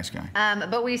a very nice guy.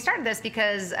 But we started this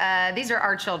because these are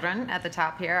our children at the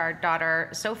top here, our daughter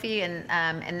Sophie,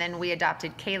 and then we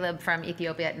adopted Caleb from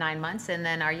Ethiopia at 9 months, and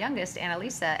then our youngest,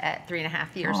 Annalisa, at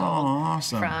 3.5 years old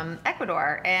awesome. from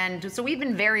Ecuador. And so we've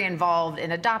been very involved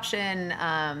in adoption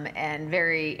and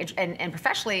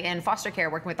professionally in foster care,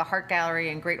 working with the Heart Gallery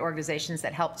and great organizations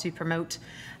that help to promote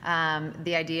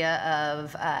the idea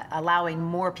of allowing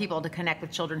more people to connect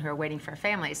with children who are waiting for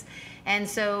families. And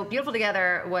so Beautiful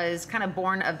Together was kind of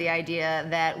born of the idea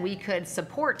that we could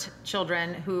support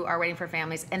children who are waiting for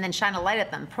families and then shine a light at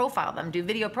them, profile them, do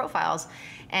video profiles.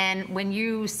 And when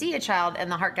you see a child in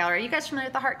the Heart Gallery, are you guys familiar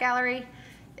with the Heart Gallery?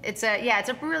 It's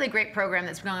a really great program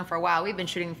that's been going on for a while. We've been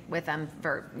shooting with them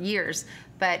for years.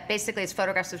 but basically it's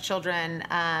photographs of children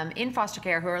in foster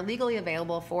care who are legally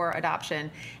available for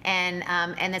adoption, and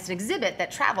it's an exhibit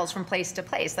that travels from place to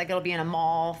place. Like it'll be in a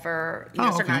mall for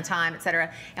a certain amount of time, et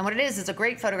cetera. And what it is a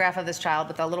great photograph of this child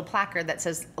with a little placard that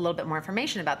says a little bit more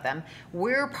information about them.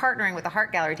 We're partnering with the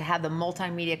Heart Gallery to have the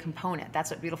multimedia component. That's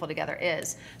what Beautiful Together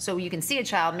is. So you can see a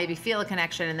child, maybe feel a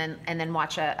connection, and then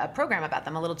watch a program about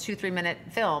them, a little 2-3 minute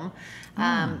film.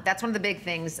 That's one of the big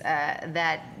things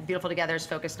that Beautiful Together is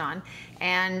focused on.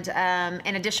 And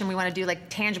in addition, we want to do like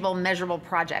tangible, measurable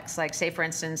projects. Like say, for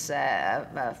instance,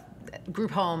 a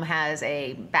group home has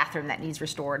a bathroom that needs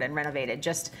restored and renovated.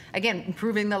 Just, again,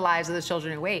 improving the lives of the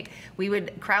children who wait. We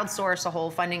would crowdsource a whole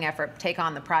funding effort, take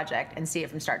on the project, and see it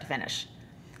from start to finish.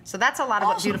 So that's a lot of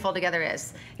what Beautiful Together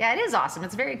is. Yeah, it is awesome.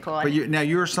 It's very cool. But now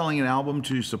you're selling an album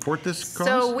to support this cause?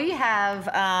 So we have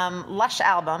Lush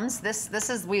albums. This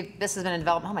has been in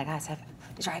development. Oh my gosh,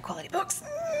 these are high quality books.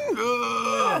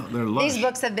 They're lush. These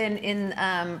books have been in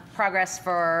progress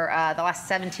for the last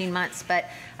 17 months. But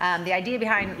the idea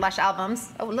behind Lush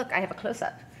albums, oh look, I have a close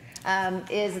up.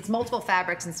 Is it's multiple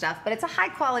fabrics and stuff, but it's a high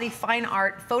quality fine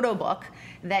art photo book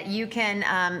that you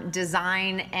can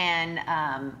design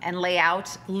and lay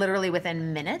out literally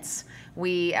within minutes.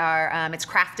 We are, it's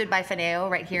crafted by Fineo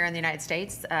right here in the United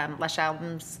States. Lush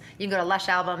Albums, you can go to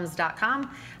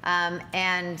lushalbums.com.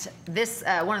 And this,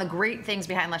 one of the great things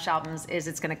behind Lush Albums is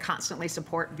it's going to constantly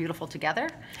support Beautiful Together.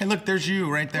 Hey, look, there's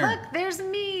you right there. Look, there's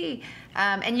me.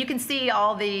 And you can see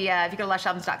all the, if you go to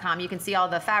lushalbums.com, you can see all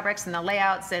the fabrics and the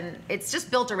layouts, and it's just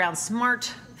built around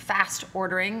smart, fast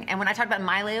ordering. And when I talked about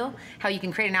Mylio, how you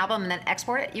can create an album and then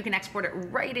export it, you can export it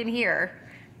right in here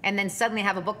and then suddenly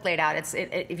have a book laid out.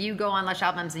 If you go on Lush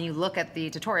Albums and you look at the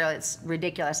tutorial, it's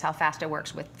ridiculous how fast it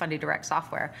works with Fundy Direct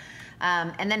software.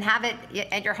 And then have it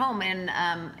at your home in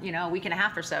a week and a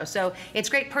half or so. So it's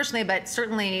great personally, but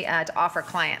certainly to offer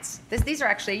clients. These are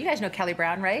actually, you guys know Kelly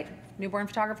Brown, right? Newborn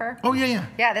photographer. Oh, yeah, yeah.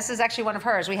 Yeah, this is actually one of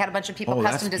hers. We had a bunch of people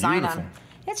custom design on.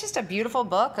 It's just a beautiful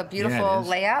book, a beautiful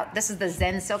layout. This is the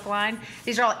Zen Silk line.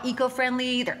 These are all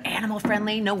eco-friendly. They're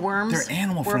animal-friendly. No worms. They're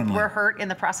animal-friendly. Were hurt in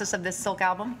the process of this silk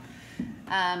album.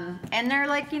 And they're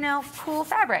like, cool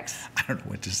fabrics. I don't know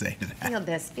what to say to that. Feel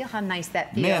this. Feel how nice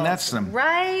that feels. Man, that's some...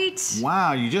 Right?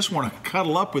 Wow, you just want to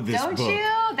cuddle up with this book. Don't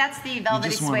you? That's the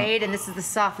velvety suede, and this is the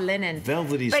soft linen.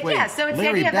 Velvety suede. But yeah, so it's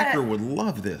Larry the idea Becker of would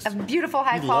love this. a beautiful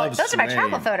high quality. Those are my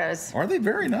travel photos. Are they?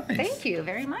 Very nice. Thank you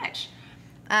very much.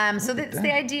 So that's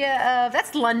the idea of,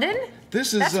 that's London.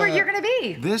 This is, that's where you're going to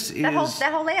be. This is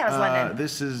that whole layout is London.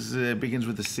 This is begins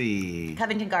with a C.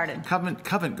 Covent Garden. Covent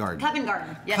Garden. Covent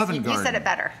Garden. Yes, Covent Garden. You said it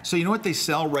better. So you know what they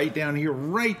sell right down here,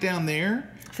 right down there?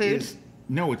 Food.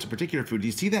 No, it's a particular food. Do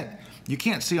you see that? You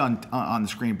can't see on the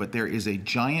screen, but there is a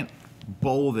giant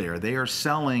bowl there. They are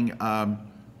selling.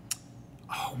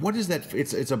 What is that?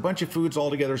 It's a bunch of foods all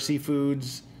together.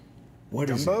 Seafoods. What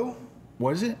is it? Gumbo?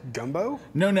 What is it? Gumbo?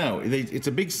 No. It's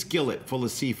a big skillet full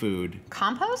of seafood.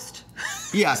 Compost?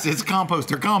 Yes, it's compost.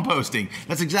 They're composting.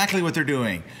 That's exactly what they're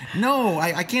doing. No,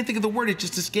 I can't think of the word. It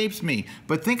just escapes me.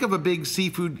 But think of a big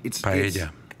seafood.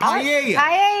 Paella. Paella.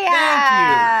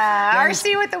 Paella.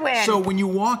 RC with the win. So when you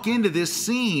walk into this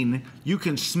scene, you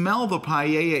can smell the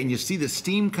paella and you see the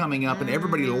steam coming up and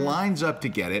everybody lines up to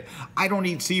get it. I don't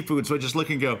eat seafood, so I just look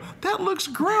and go, that looks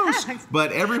gross.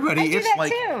 But everybody, it's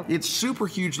like, too. It's super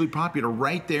hugely popular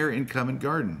right there in Covent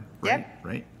Garden. Right? Yep.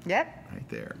 Right? Yep. Right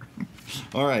there.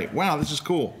 All right. Wow, this is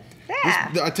cool.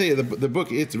 Yeah. I tell you, the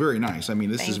book, it's very nice. I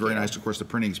mean, this is very nice. Of course, the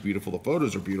printing's beautiful. The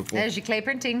photos are beautiful. There's your clay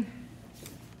printing.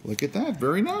 Look at that.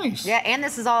 Very nice. Yeah, and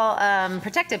this is all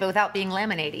protected, but without being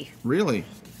laminated. Really?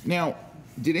 Now,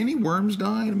 did any worms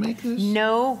die to make this?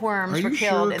 No worms were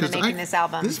killed in making this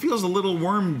album. This feels a little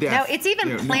worm death. No, it's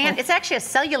even plant. It's actually a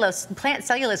plant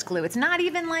cellulose glue. It's not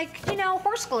even like,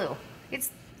 horse glue.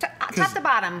 It's top to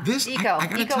bottom. This, eco. I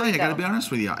gotta tell you, I gotta be honest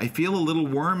with you. I feel a little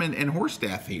worm and horse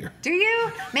death here. Do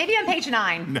you? Maybe on page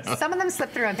 9. No. Some of them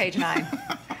slip through on page 9.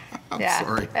 I'm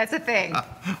sorry. That's a thing.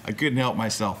 I couldn't help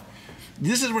myself.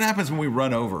 This is what happens when we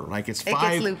run over. Like it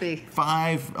gets loopy.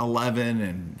 5:11,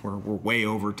 and we're way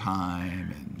over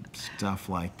time and stuff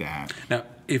like that. Now,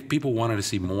 if people wanted to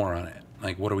see more on it,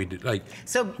 like what do we do? Like,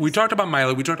 so we talked about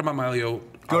Mylio. We talked about Mylio.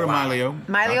 Go to Mylio.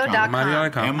 Mylio.com.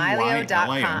 Mylio.com.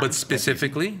 Mylio.com. But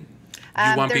specifically,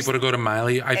 you want people to go to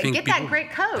Mylio. I think get that great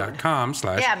code.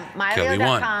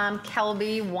 .com/Kelby1.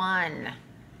 Kelby1.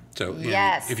 So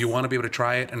yes. if you want to be able to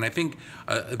try it, and I think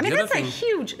the other that's thing, a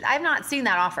huge. I've not seen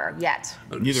that offer yet.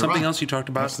 Something else you talked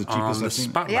about on the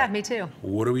spotlight. Yeah, me too.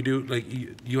 What do we do? Like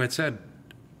you had said,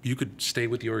 you could stay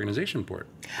with the organization part.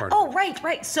 Oh,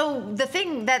 right. So the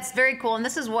thing that's very cool, and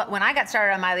this is what when I got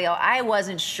started on Mylio, I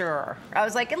wasn't sure. I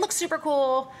was like, it looks super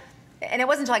cool. and it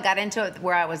wasn't until I got into it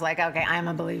where I was like, okay, I'm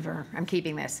a believer. I'm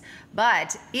keeping this.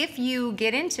 But if you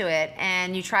get into it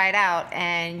and you try it out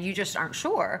and you just aren't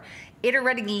sure, it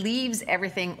already leaves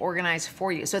everything organized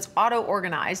for you. So it's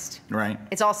auto-organized. Right.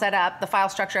 It's all set up. The file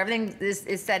structure, everything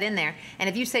is set in there. And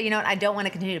if you say, you know what, I don't want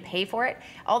to continue to pay for it,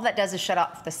 all that does is shut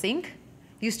off the sync.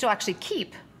 You still actually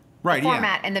keep the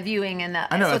format and the viewing and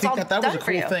the. I know. So I think that was a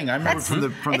cool thing. I remember from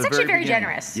the it's actually very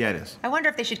generous. Yeah, it is. I wonder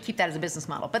if they should keep that as a business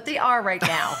model, but they are right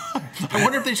now. I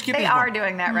wonder if they should keep it. They are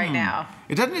doing that right now.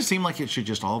 It doesn't seem like it should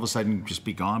just all of a sudden just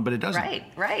be gone, but it doesn't.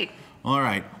 Right. All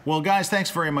right. Well, guys, thanks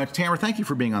very much. Tamara, thank you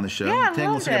for being on the show. Yeah,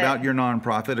 Tell us loved it. about your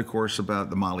nonprofit, of course, about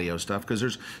the Mylio stuff, because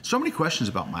there's so many questions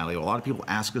about Mylio. A lot of people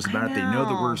ask us about it. They know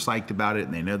that we're psyched about it,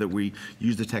 and they know that we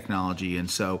use the technology. And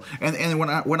so, and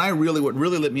what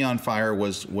really lit me on fire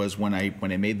was when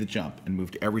I made the jump and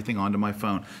moved everything onto my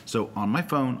phone. So on my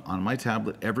phone, on my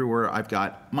tablet, everywhere, I've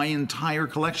got my entire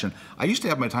collection. I used to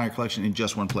have my entire collection in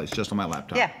just one place, just on my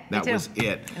laptop. Yeah, that me too. was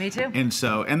it. Me too. And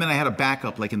so, and then I had a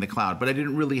backup like in the cloud, but I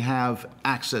didn't really have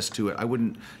access to it. I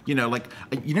wouldn't, like,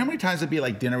 you know how many times I'd be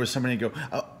like dinner with somebody and go,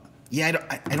 oh, yeah, I don't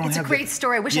have. It's a great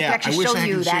story. I wish I could I actually wish show I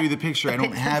you could that. show you the picture. I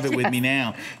don't have it with me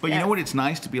now. But you know what? It's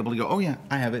nice to be able to go, oh yeah,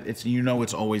 I have it. It's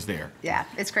it's always there. Yeah,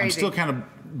 it's crazy. I'm still kind of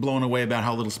blown away about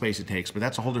how little space it takes, but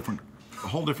that's a whole different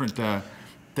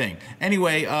thing.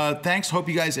 Anyway, thanks. Hope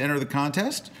you guys enter the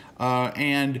contest.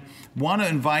 And want to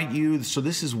invite you, so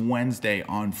this is Wednesday.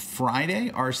 On Friday,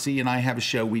 RC and I have a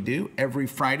show we do. Every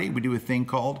Friday, we do a thing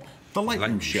called The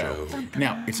Lightroom Show.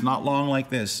 Now, it's not long like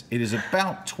this. It is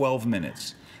about 12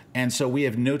 minutes. And so we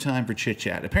have no time for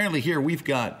chit-chat. Apparently here, we've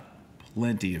got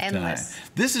plenty of Endless. time.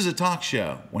 This is a talk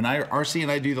show. When RC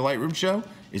and I do The Lightroom Show,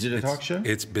 is it a talk show?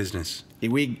 It's business.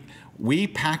 We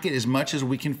pack it as much as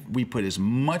we can. We put as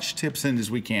much tips in as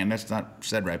we can. That's not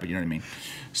said right, but you know what I mean.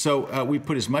 So we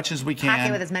put as much as we can. Pack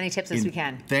it with as many tips as we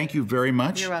can. Thank you very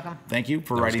much. You're welcome. Thank you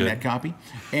for writing that copy.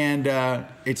 And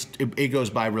it goes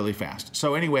by really fast.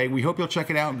 So anyway, we hope you'll check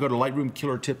it out. Go to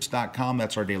lightroomkillertips.com.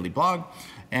 That's our daily blog.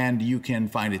 And you can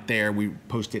find it there. We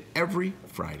post it every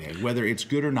Friday. Whether it's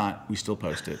good or not, we still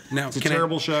post it. Now, if it's a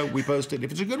terrible show, we post it.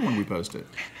 If it's a good one, we post it.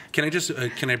 Can I just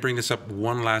can I bring this up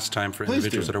one last time for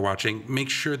individuals that are watching? Make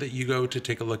sure that you go to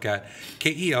take a look at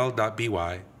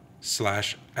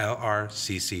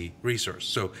kel.by/LRCC resource.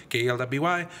 So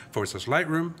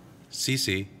kel.by/Lightroom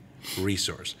CC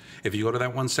resource. If you go to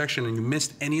that one section and you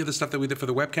missed any of the stuff that we did for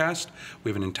the webcast, we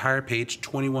have an entire page,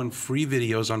 21 free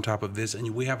videos on top of this, and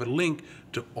we have a link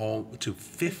to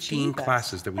 15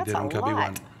 classes that we did on Kelby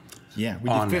One. Yeah, we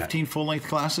did 15 full-length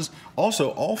classes. Also,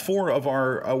 all 4 of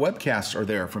our webcasts are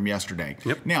there from yesterday.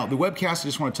 Yep. Now, the webcasts, I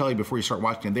just want to tell you before you start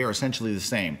watching, they are essentially the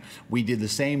same. We did the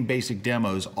same basic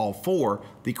demos, all 4.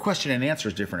 The question and answer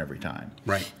is different every time.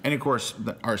 Right. And, of course,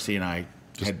 RC and I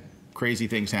had crazy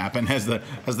things happen as the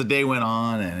day went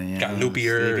on, and got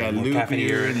loopier, and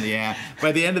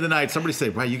by the end of the night, somebody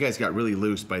said, "Wow, you guys got really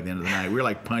loose by the end of the night. We were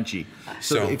like punchy."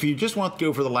 So if you just want to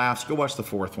go for the laughs, go watch the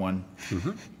 4th one.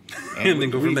 Mm-hmm. And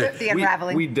then go from there. The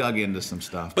unraveling. We dug into some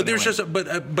stuff. But there's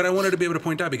but I wanted to be able to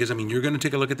point out, because I mean, you're going to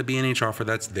take a look at the B&H offer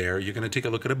that's there. You're going to take a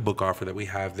look at a book offer that we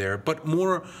have there. But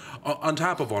more on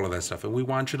top of all of that stuff, and we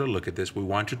want you to look at this. We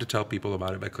want you to tell people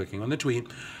about it by clicking on the tweet.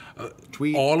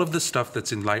 All of the stuff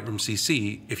that's in Lightroom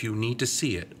CC, if you need to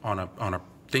see it on an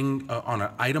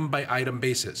item by item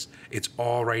basis, it's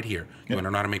all right here. You want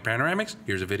to know how to make panoramics?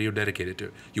 Here's a video dedicated to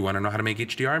it. You want to know how to make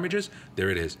HDR images? There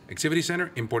it is. Activity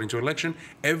Center, importing to election,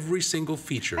 every single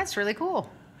feature. That's really cool.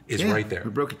 Is right there.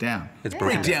 We broke it down. It's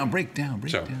broken down. Break down.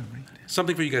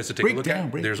 Something for you guys to take a look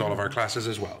at. There's all of our classes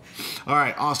as well. All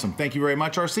right, awesome. Thank you very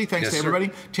much, RC. Thanks to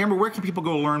everybody. Tamara, where can people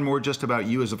go learn more just about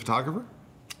you as a photographer?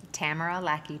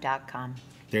 TamaraLackey.com.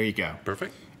 There you go.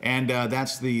 Perfect. And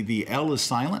that's the L is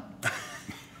silent.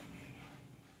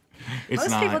 It's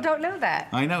Most people don't know that.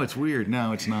 I know, it's weird.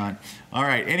 No, it's not. All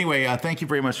right. Anyway, thank you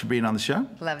very much for being on the show.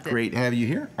 Loved it. Great to have you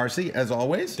here. RC, as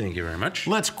always. Thank you very much.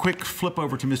 Let's quick flip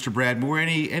over to Mr. Brad Moore.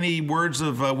 Any words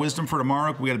of wisdom for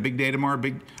tomorrow? We got a big day tomorrow.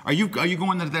 Are you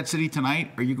going to that city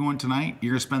tonight? Are you going tonight?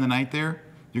 You're going to spend the night there?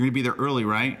 You're going to be there early,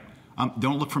 right?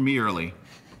 Don't look for me early.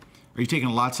 Are you taking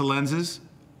lots of lenses?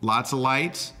 Lots of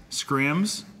lights?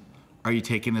 Scrims? Are you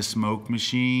taking a smoke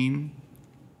machine?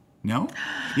 No?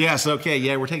 Yes, okay,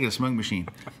 yeah, we're taking a smoke machine.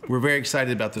 We're very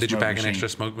excited about this smoke machine. Did you pack an extra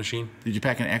smoke machine? Did you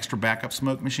pack an extra backup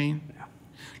smoke machine? Yeah.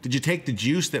 Did you take the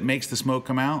juice that makes the smoke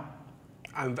come out?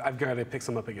 I've got to pick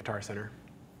some up at Guitar Center.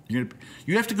 You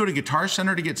have to go to Guitar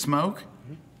Center to get smoke?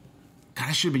 Mm-hmm. God,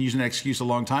 I should have been using that excuse a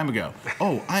long time ago.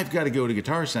 Oh, I've got to go to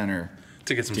Guitar Center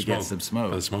to get some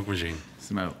smoke. For the smoke machine.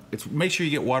 Make sure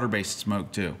you get water-based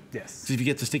smoke, too. Yes. So if you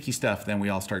get the sticky stuff, then we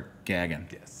all start gagging.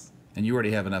 Yes. And you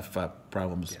already have enough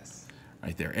problems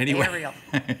right there. Anyway. Ariel.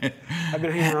 I've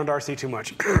been hanging around RC too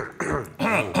much.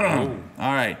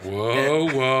 All right.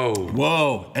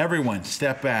 Whoa. Everyone,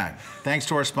 step back. Thanks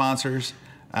to our sponsors.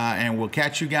 And we'll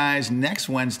catch you guys next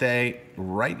Wednesday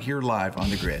right here live on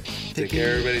the grid. Take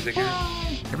care, everybody. Take care.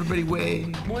 Everybody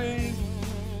wave. Wave.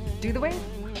 Do the wave.